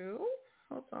to,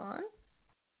 hold on.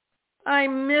 I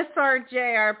miss our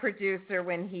JR producer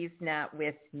when he's not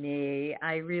with me.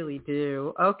 I really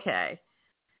do. Okay.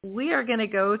 We are going to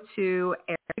go to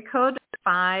area code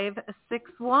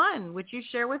 561. Would you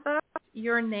share with us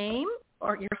your name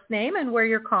and where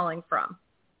you're calling from?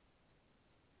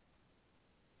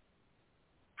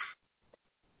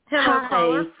 Hello,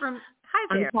 caller from.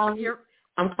 Hi there.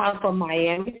 I'm calling from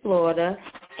Miami, Florida,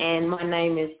 and my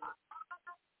name is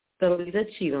Stelita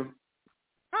Cheatham.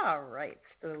 All right,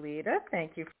 Stelita.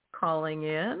 Thank you for calling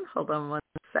in. Hold on one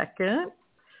second.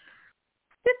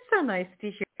 It's so nice to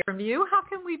hear from you. How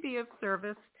can we be of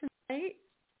service tonight?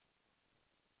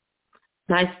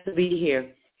 Nice to be here.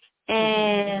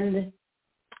 And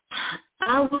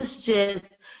I was just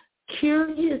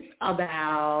curious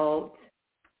about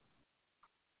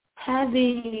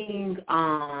having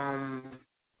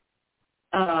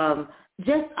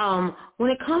when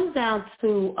it comes down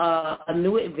to a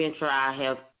new adventure I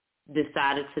have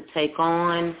decided to take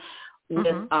on with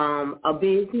a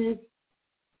business,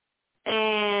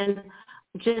 and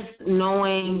just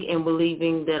knowing and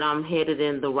believing that I'm headed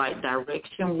in the right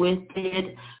direction with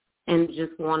it, and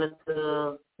just wanted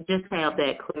to just have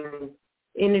that clear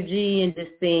energy and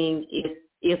just seeing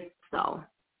if so,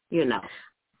 you know.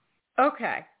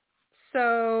 Okay.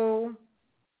 So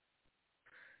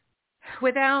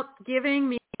without giving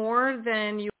me more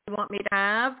than you want me to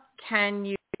have, can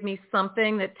you give me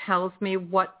something that tells me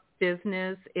what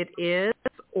business it is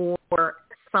or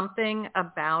something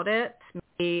about it,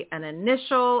 maybe an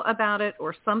initial about it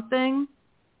or something?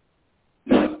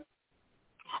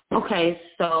 Okay,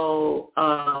 so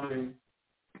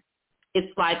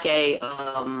it's like a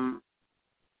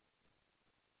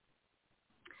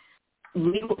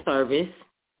legal service.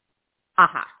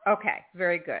 Aha. Okay.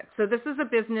 Very good. So this is a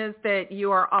business that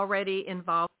you are already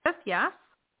involved with, yes?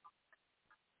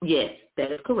 Yes,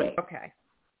 that is correct. Okay.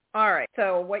 All right.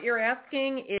 So what you're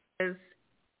asking is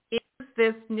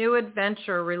this new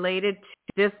adventure related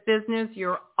to this business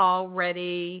you're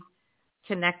already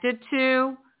connected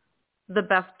to the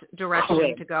best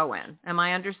direction to go in? Am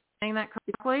I understanding that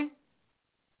correctly?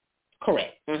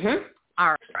 Correct. Mm-hmm. All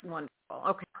right. Wonderful.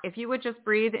 Okay. If you would just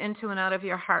breathe into and out of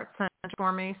your heart center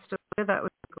for me, Stelita, that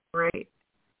would be great.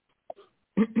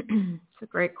 It's a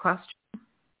great question.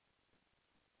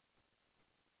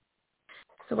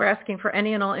 So we're asking for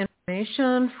any and all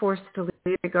information for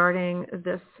Stelita regarding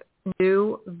this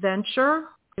new venture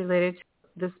related to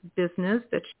this business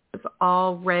that she is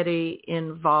already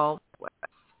involved with.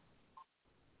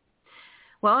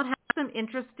 Well, it has some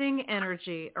interesting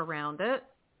energy around it.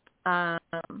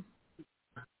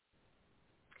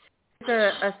 It's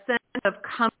a sense of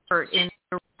comfort in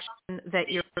the direction that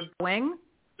you're going.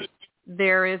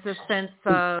 There is a sense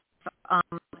of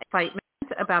excitement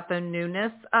about the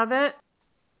newness of it.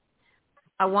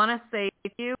 I want to say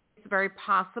to you, it's very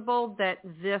possible that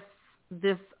this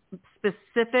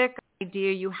specific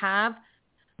idea you have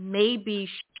may be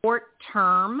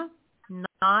short-term,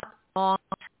 not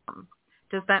long-term.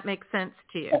 Does that make sense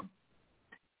to you?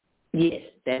 Yes,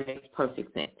 that makes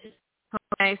perfect sense.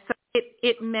 Okay, so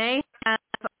it may have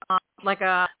like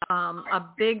a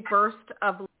big burst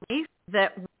of life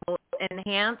that will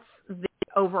enhance the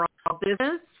overall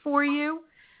business for you.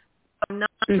 I'm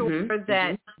not sure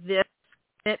that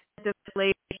this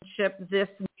relationship, this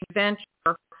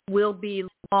venture, will be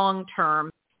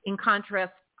long-term in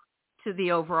contrast to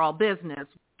the overall business,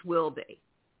 which will be.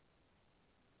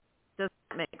 Does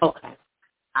that make sense? Okay.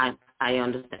 I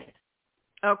understand.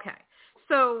 Okay.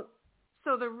 So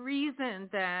the reason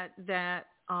that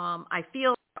I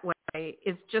feel that way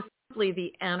is just simply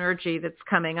the energy that's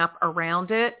coming up around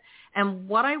it. And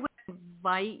what I would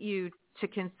invite you to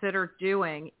consider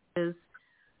doing is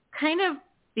kind of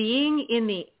being in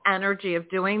the energy of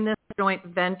doing this joint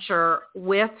venture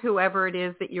with whoever it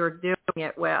is that you're doing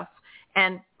it with,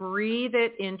 and breathe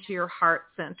it into your heart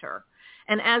center.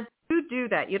 And as you do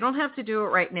that, you don't have to do it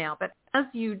right now, but as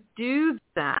you do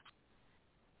that,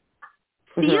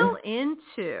 feel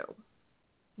into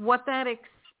what that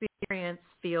experience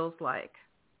feels like.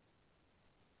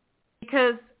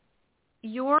 Because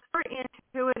your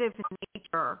intuitive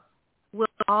nature will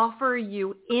offer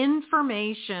you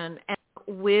information and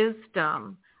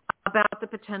wisdom about the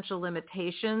potential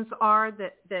limitations are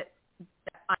that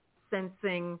I'm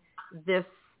sensing this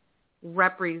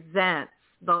represents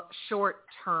the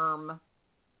short-term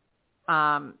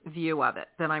view of it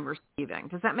that I'm receiving.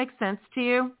 Does that make sense to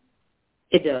you?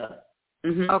 It does.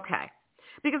 Okay.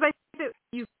 Because I think that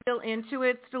you feel into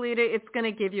it, Stelita, it's going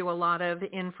to give you a lot of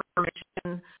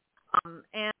information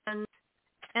and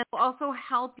will also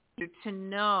help you to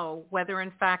know whether,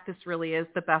 in fact, this really is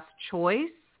the best choice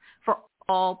for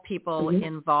all people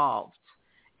involved.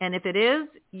 And if it is,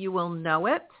 you will know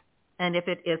it. And if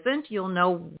it isn't, you'll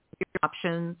know what your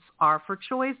options are for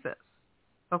choices.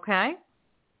 Okay?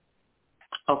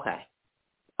 Okay.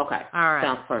 All right.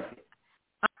 Sounds perfect.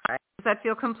 All right. Does that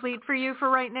feel complete for you for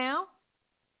right now?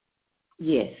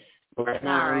 Yes. Right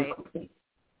now, all right. I'm complete.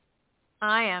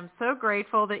 I am so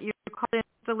grateful that you called in.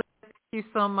 Thank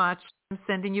you so much. I'm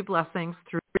sending you blessings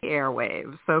through the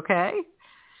airwaves, okay?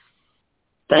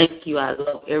 Thank you. I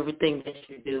love everything that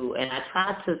you do. And I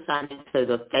tried to sign into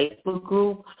the Facebook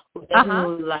group. I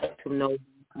would like to know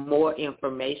more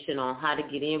information on how to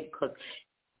get in because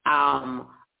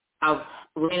I've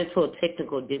ran into a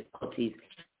technical difficulties.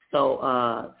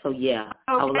 So yeah,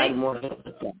 I would like more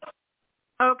information.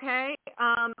 Okay.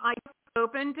 I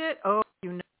opened it. Oh,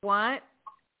 you know what?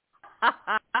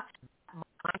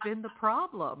 I've been the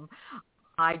problem.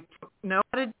 I don't know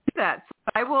how to do that. So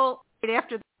I will, right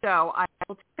after the show, I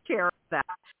will take care of that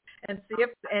and see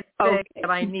if anything that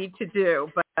I need to do.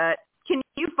 But can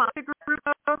you find a group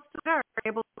of folks that are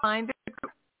able to find a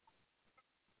group?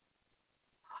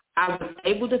 I was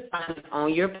able to find it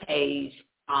on your page.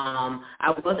 I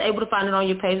was able to find it on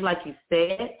your page, like you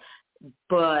said,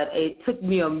 but it took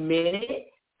me a minute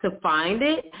to find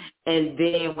it, and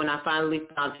then when I finally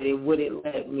found it, it wouldn't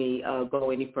let me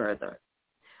go any further.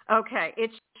 Okay.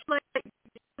 It should let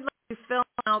you fill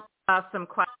out some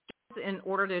questions in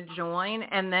order to join,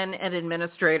 and then an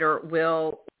administrator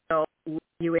will let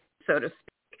you in, so to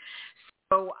speak.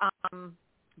 So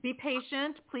be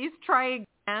patient. Please try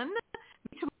again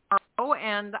tomorrow,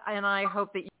 and I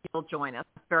hope that you'll join us.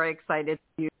 I'm very excited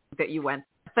that you went.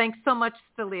 Thanks so much,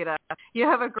 Stelita. You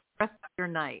have a great rest of your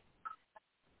night.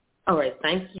 All right.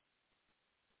 Thank you.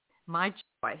 My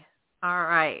joy. All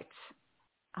right.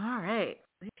 A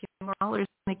few more callers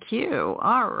in the queue.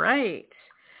 All right.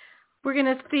 We're going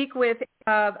to speak with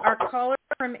our caller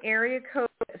from area code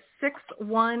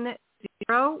 610.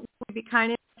 Would you be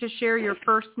kind enough to share your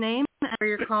first name and where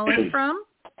you're calling from?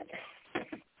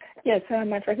 Yes,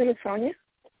 my first name is Sonia.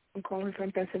 I'm calling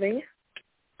from Pennsylvania.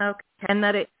 Okay. And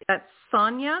that's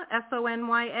Sonia,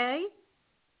 Sonya?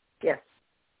 Yes.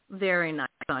 Very nice,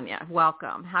 Sonia.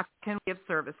 Welcome. How can we give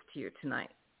service to you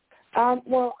tonight?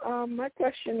 My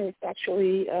question is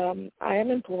actually, I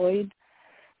am employed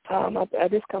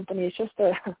at this company. It's just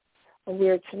a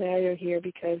weird scenario here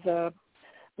because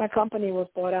my company was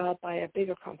bought out by a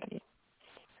bigger company.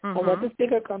 And what this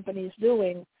bigger company is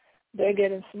doing, they're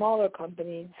getting smaller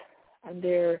companies and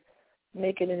they're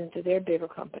making it into their bigger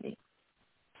company.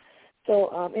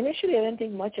 So initially I didn't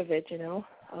think much of it,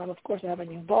 Of course, I have a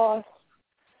new boss,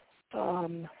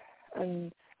 and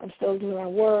I'm still doing my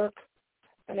work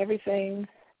and everything.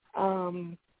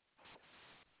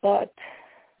 But,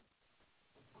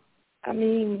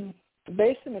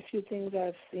 based on a few things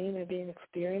I've seen and been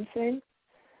experiencing,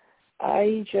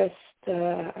 I just,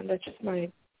 and that's just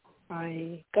my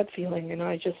gut feeling,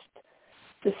 I just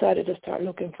decided to start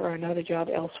looking for another job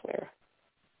elsewhere.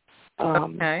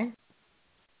 Okay.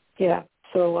 Yeah.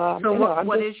 So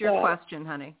what is your question,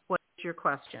 honey? What is your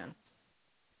question?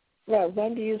 Well,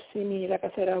 when do you see me? Like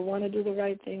I said, I want to do the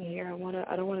right thing here. I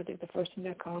don't want to take the first thing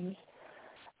that comes,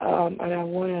 and I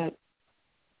want to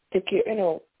take care,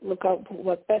 look out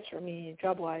what's best for me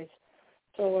job-wise.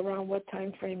 So around what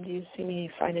time frame do you see me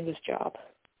finding this job?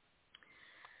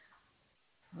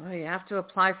 Well, you have to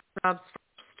apply for jobs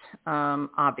first,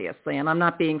 obviously, and I'm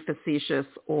not being facetious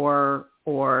or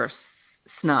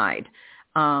snide.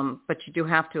 But you do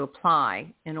have to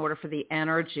apply in order for the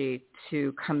energy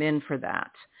to come in for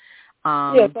that.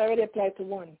 Yes, I already applied to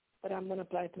one, but I'm going to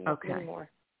apply to many more.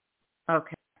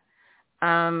 Okay.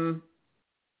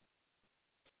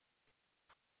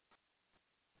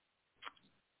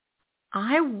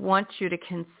 I want you to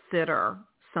consider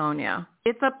Sonia.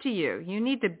 It's up to you. You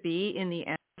need to be in the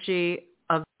energy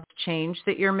of change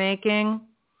that you're making.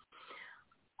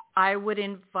 I would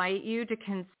invite you to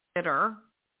consider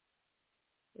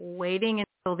waiting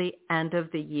until the end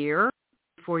of the year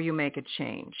before you make a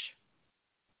change.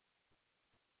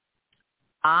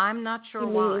 I'm not sure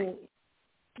why.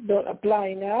 Don't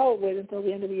apply now, wait until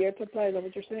the end of the year to apply, is that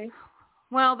what you're saying?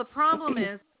 Well, the problem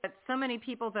is that so many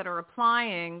people that are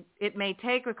applying, it may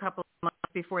take a couple of months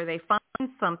before they find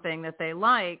something that they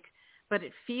like, but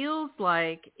it feels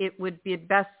like it would be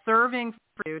best serving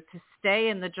for you to stay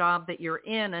in the job that you're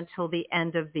in until the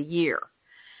end of the year.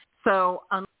 So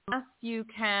unless you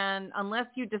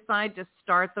decide to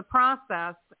start the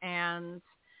process and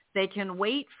they can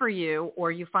wait for you,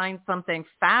 or you find something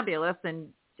fabulous and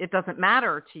it doesn't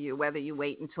matter to you whether you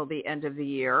wait until the end of the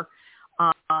year,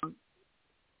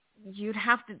 you'd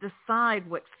have to decide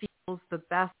what feels the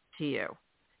best to you.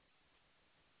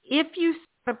 If you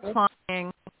start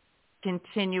applying,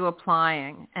 continue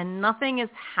applying, and nothing is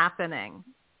happening,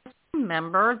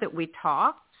 remember that we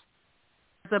talked.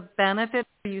 There's a benefit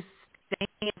for you staying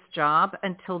in this job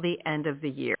until the end of the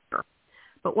year.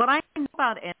 But what I know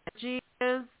about energy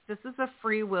is this is a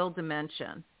free will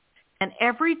dimension. And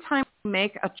every time you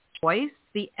make a choice,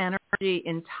 the energy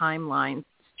in timelines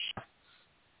shifts.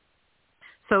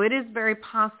 So it is very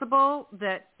possible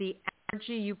that the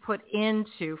energy you put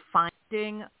into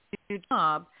finding a new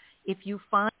job, if you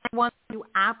find one you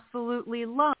absolutely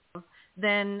love,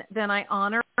 then I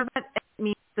honor that. It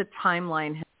means the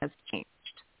timeline has changed.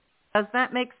 Does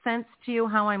that make sense to you,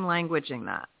 how I'm languaging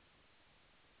that?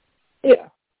 Yeah.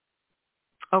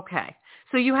 Okay.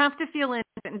 So you have to feel into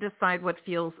it and decide what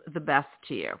feels the best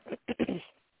to you.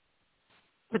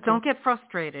 But don't get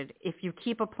frustrated if you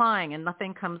keep applying and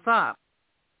nothing comes up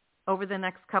over the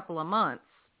next couple of months,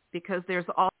 because there's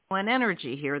also an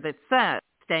energy here that says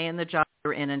stay in the job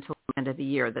you're in until the end of the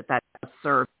year, that does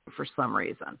serve you for some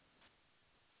reason.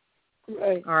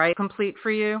 Right. All right, complete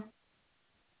for you?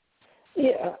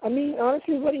 Yeah. I mean,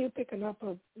 honestly, what are you picking up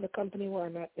of the company where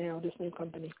I'm at now, this new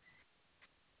company?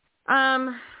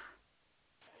 I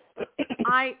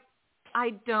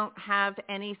don't have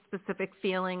any specific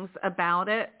feelings about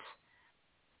it.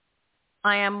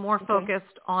 I am more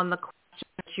focused on the question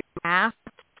that you asked,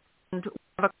 and we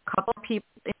have a couple of people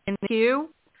in the queue,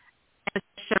 and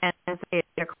the show ends at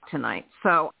 8 o'clock tonight.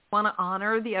 So I want to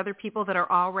honor the other people that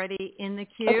are already in the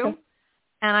queue,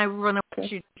 and I want to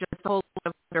wish you just a whole lot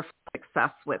of wonderful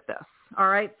success with this. All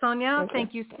right, Sonia,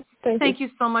 thank you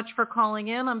so much for calling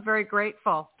in. I'm very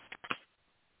grateful.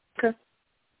 Okay.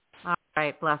 All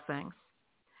right, blessings.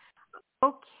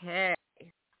 Okay.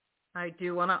 I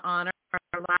do want to honor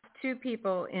our last two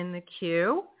people in the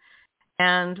queue,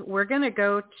 and we're going to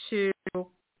go to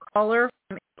caller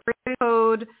from area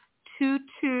code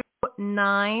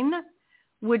 229.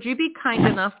 Would you be kind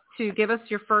enough to give us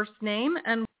your first name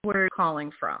and where you're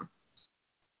calling from?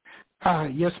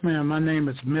 Yes, ma'am. My name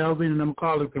is Melvin, and I'm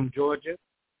calling from Georgia.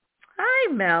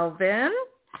 Hi, Melvin.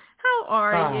 How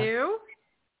are you?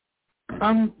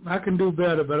 I can do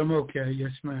better, but I'm okay.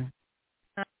 Yes, ma'am.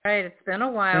 All right. It's been a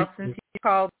while since you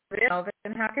called in, Melvin.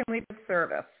 How can we be of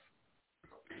service?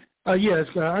 Yes,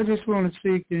 I just want to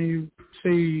see, can you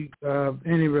see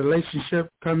any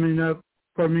relationship coming up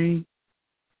for me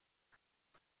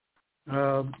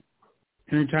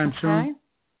anytime soon?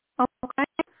 Okay.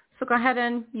 So go ahead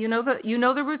and you know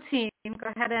the routine. Go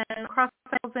ahead and cross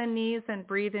elbows and knees and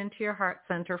breathe into your heart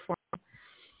center for me.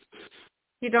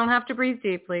 You don't have to breathe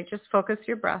deeply. Just focus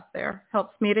your breath there.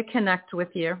 Helps me to connect with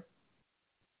you.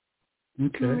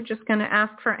 Okay. We're just going to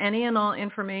ask for any and all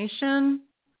information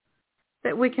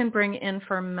that we can bring in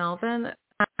for Melvin that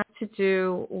has to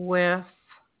do with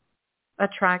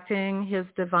attracting his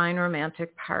divine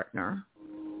romantic partner.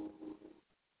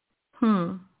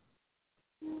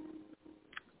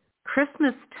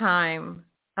 Christmas time,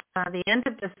 the end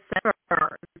of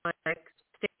December, is like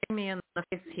staring me in the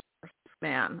face here,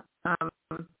 man.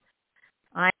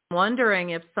 I'm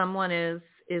wondering if someone is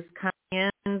coming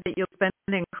in that you're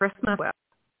spending Christmas with.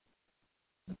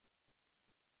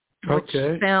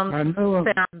 Okay. Sounds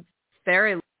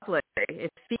very lovely.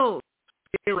 It feels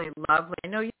really lovely. I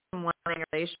know you've been wanting a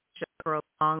relationship for a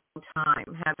long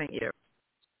time, haven't you?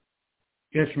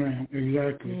 Yes, ma'am.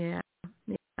 Exactly. Yeah.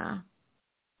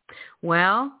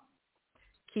 Well,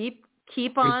 keep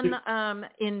on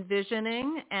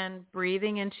envisioning and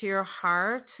breathing into your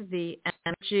heart the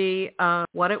energy of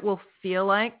what it will feel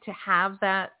like to have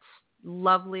that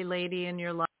lovely lady in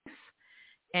your life,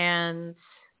 and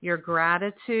your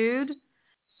gratitude,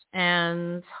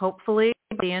 and hopefully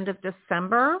by the end of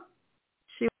December,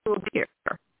 she will be here.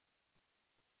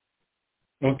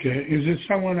 Okay. Is it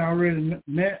someone I already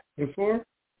met before?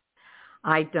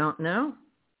 I don't know.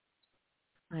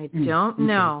 I don't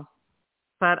know.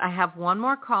 But I have one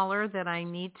more caller that I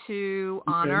need to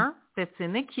honor that's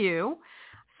in the queue.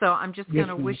 So I'm just going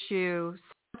to wish you so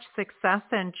much success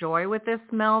and joy with this,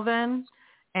 Melvin,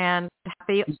 and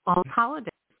happy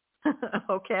holidays.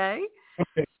 Okay?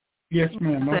 Okay. Yes,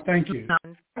 ma'am. Well, thank you. How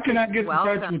can I get in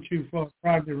touch with you for a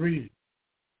private reading?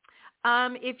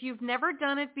 If you've never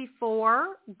done it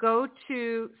before, go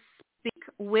to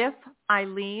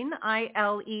speakwithilene,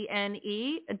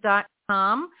 ILENE.com.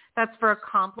 That's for a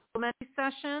complimentary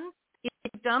session. If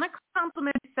you've done a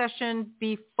complimentary session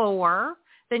before,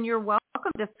 then you're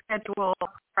welcome to schedule a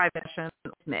private session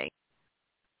with me.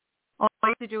 All you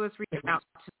have to do is reach out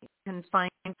to me. You can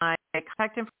find my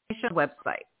contact information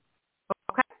website.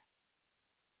 Okay?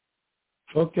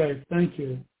 Okay. Thank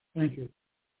you. Thank you.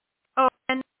 Oh,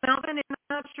 and Melvin, if you're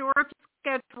not sure if you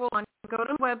schedule one, go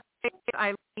to the website,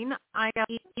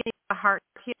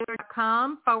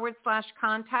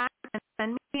 ILENE.com/contact, and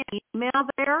send me an email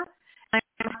there. I'm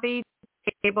happy to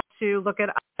be able to look it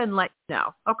up and let you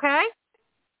know. Okay?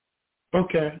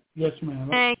 Okay. Yes, ma'am.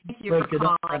 Thank you for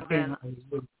calling.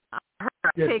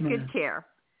 Yes, Take ma'am. good care.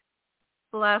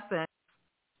 Blessings.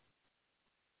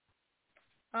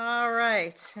 All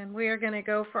right, and we are going to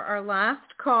go for our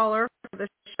last caller for the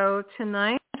show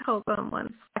tonight. Hold on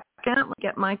one second. Let me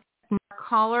get my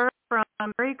caller from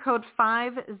area code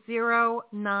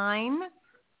 509.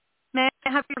 May I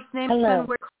have your name and where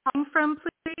you're calling from,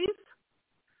 please?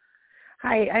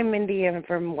 Hi, I'm Mindy. I'm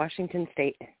from Washington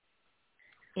State.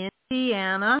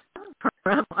 Indiana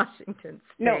from Washington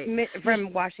State. No,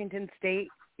 from Washington State.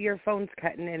 Your phone's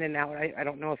cutting in and out. I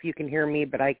don't know if you can hear me,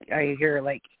 but I hear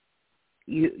like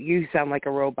you sound like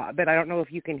a robot, but I don't know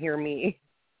if you can hear me.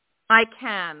 I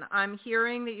can. I'm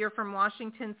hearing that you're from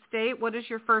Washington State. What is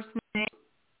your first name?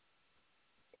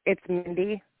 It's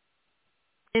Mindy.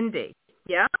 Mindy.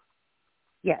 Yeah?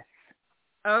 Yes.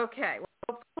 Okay. Well,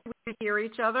 hopefully we hear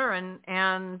each other,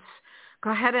 and go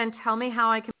ahead and tell me how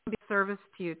I can be of service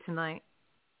to you tonight.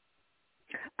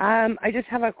 I just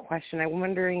have a question. I'm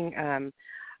wondering,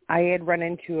 I had run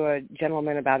into a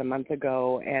gentleman about a month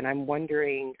ago, and I'm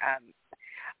wondering,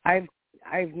 I've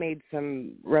made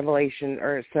some revelation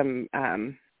or some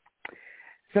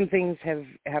things have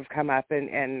come up,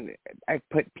 and I've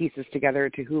put pieces together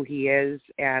to who he is,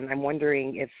 and I'm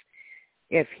wondering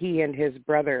if he and his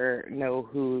brother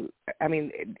know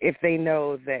if they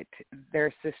know that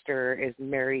their sister is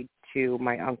married to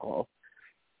my uncle,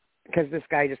 because this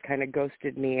guy just kind of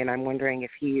ghosted me, and I'm wondering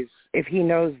if he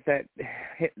knows that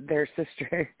their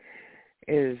sister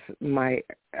is my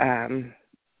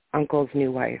uncle's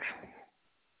new wife.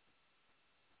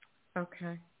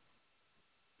 Okay.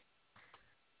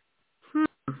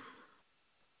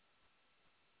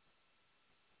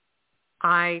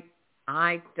 I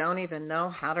don't even know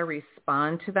how to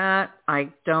respond to that. I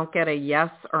don't get a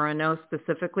yes or a no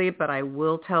specifically, but I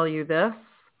will tell you this.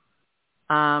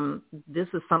 This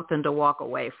is something to walk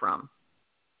away from.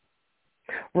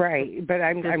 Right, but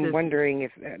I'm wondering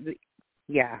if,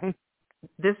 yeah.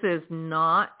 This is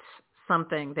not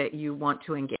something that you want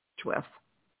to engage with.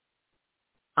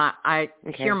 I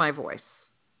hear my voice.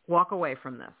 Walk away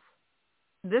from this.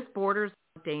 This borders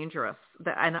dangerous,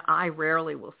 and I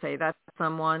rarely will say that to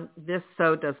someone. This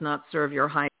so does not serve your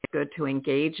highest good to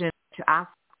engage in, to ask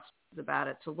questions about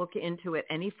it, to look into it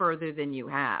any further than you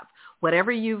have.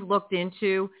 Whatever you've looked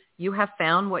into, you have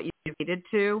found what you needed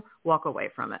to. Walk away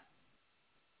from it.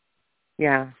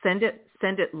 Yeah. Send it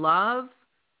love,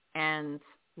 and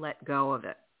let go of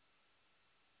it.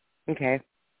 Okay.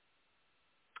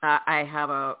 I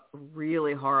have a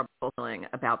really horrible feeling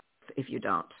about this if you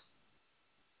don't.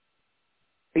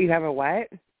 You have a what?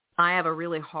 I have a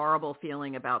really horrible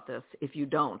feeling about this if you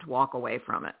don't walk away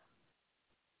from it.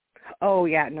 Oh,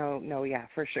 yeah. No, yeah,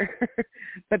 for sure.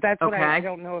 But that's what okay. I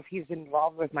don't know if he's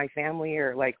involved with my family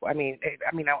or I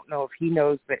don't know if he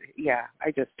knows, but yeah,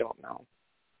 I just don't know.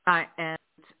 And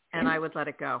I would let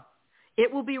it go.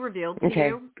 It will be revealed to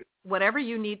you. Whatever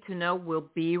you need to know will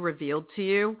be revealed to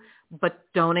you, but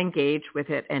don't engage with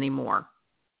it anymore.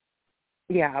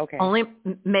 Yeah, okay. Only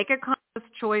make a conscious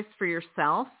choice for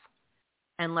yourself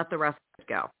and let the rest of it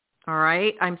go. All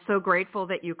right? I'm so grateful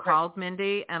that you called,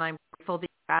 Mindy, and I'm grateful that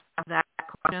you asked that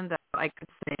question that I could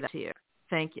say that to you.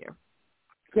 Thank you.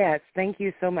 Yes, thank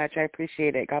you so much. I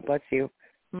appreciate it. God bless you.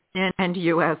 And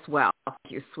you as well. Thank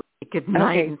you, sweetie. Good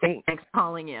night, okay, and thanks for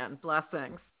calling in.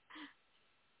 Blessings.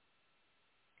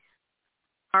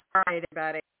 All right,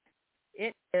 everybody.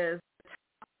 It is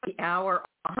the hour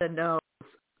on the nose.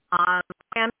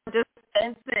 And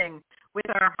dispensing with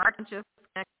our heart and just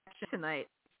connection tonight.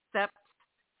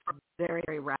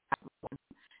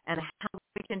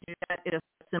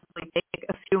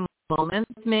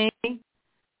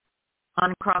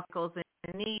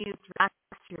 knees, relax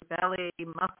your belly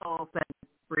muscles, and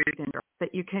breathe in.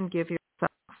 That you can give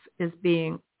yourself is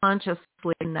being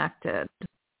consciously connected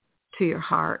to your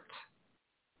heart.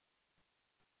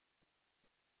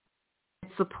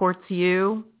 It supports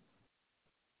you.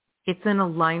 It's in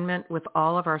alignment with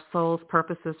all of our soul's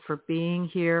purposes for being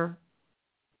here.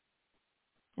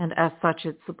 And as such,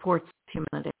 it supports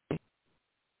humanity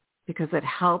because it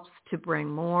helps to bring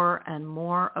more and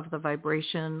more of the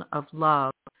vibration of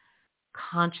love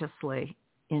consciously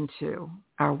into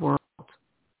our world.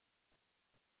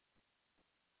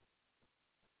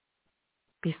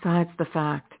 Besides the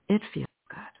fact, it feels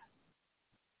good.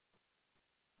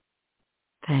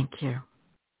 Thank you.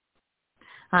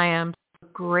 I am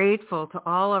grateful to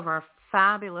all of our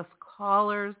fabulous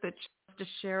callers that chose to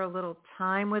share a little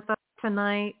time with us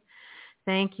tonight.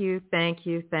 Thank you, thank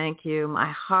you, thank you. My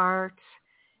heart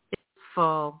is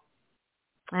full.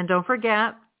 And don't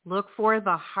forget, look for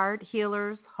the Heart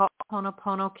Healers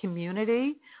Ho'oponopono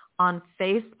community on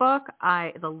Facebook.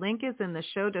 The link is in the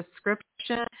show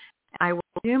description. I will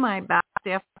do my best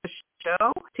after the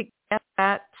show to get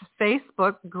that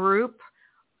Facebook group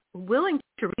willing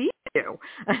to read you.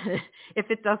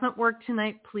 If it doesn't work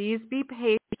tonight, please be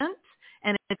patient.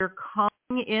 And if you're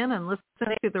calling in and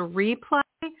listening to the replay,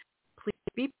 please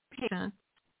be patient.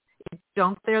 If you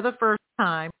don't there the first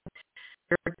time,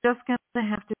 you're just going to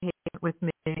have to be patient with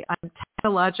me. I'm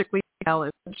technologically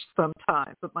challenged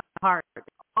sometimes, but my heart is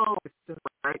always in the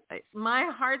right place. My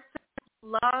heart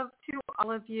says love to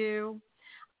all of you.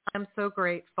 I'm so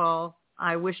grateful.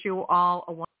 I wish you all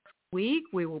a wonderful week.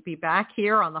 We will be back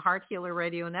here on the Heart Healer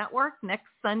Radio Network next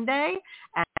Sunday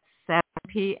at 7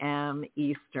 p.m.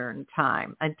 Eastern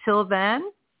Time. Until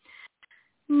then,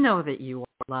 know that you are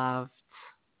loved.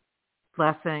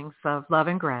 Blessings of love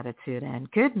and gratitude, and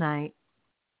good night.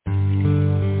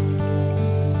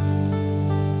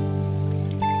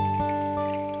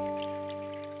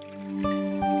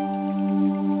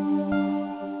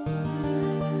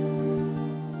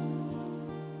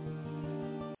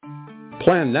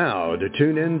 Plan now to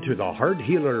tune in to the Heart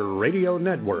Healer Radio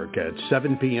Network at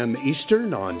 7 p.m.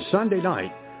 Eastern on Sunday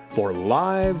night for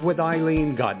Live with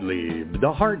Ilene Gottlieb,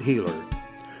 the Heart Healer.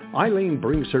 Ilene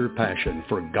brings her passion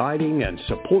for guiding and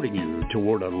supporting you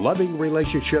toward a loving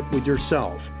relationship with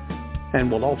yourself and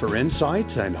will offer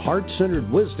insights and heart-centered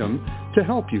wisdom to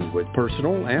help you with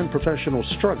personal and professional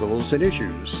struggles and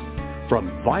issues.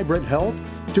 From vibrant health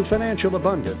to financial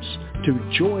abundance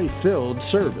to joy-filled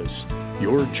service,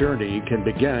 your journey can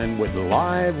begin with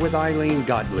Live with Ilene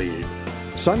Gottlieb,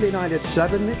 Sunday night at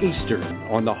 7 Eastern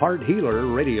on the Heart Healer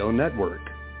Radio Network.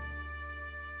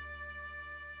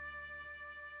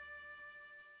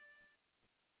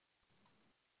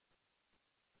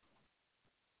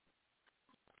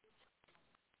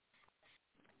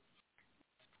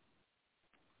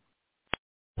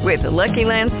 With the Lucky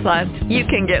Land Slots, you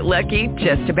can get lucky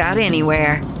just about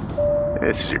anywhere.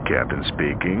 This is your captain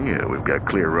speaking. We've got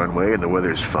clear runway and the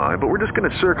weather's fine, but we're just going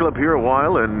to circle up here a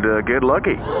while and get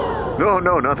lucky.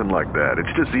 No, nothing like that. It's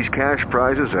just these cash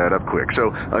prizes add up quick. So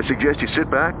I suggest you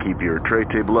sit back, keep your tray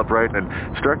table upright, and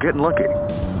start getting lucky.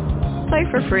 Play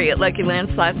for free at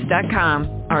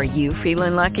LuckyLandSlots.com. Are you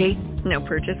feeling lucky? No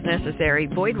purchase necessary.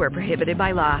 Void where prohibited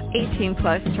by law.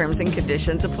 18+ terms and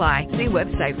conditions apply. See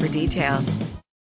website for details.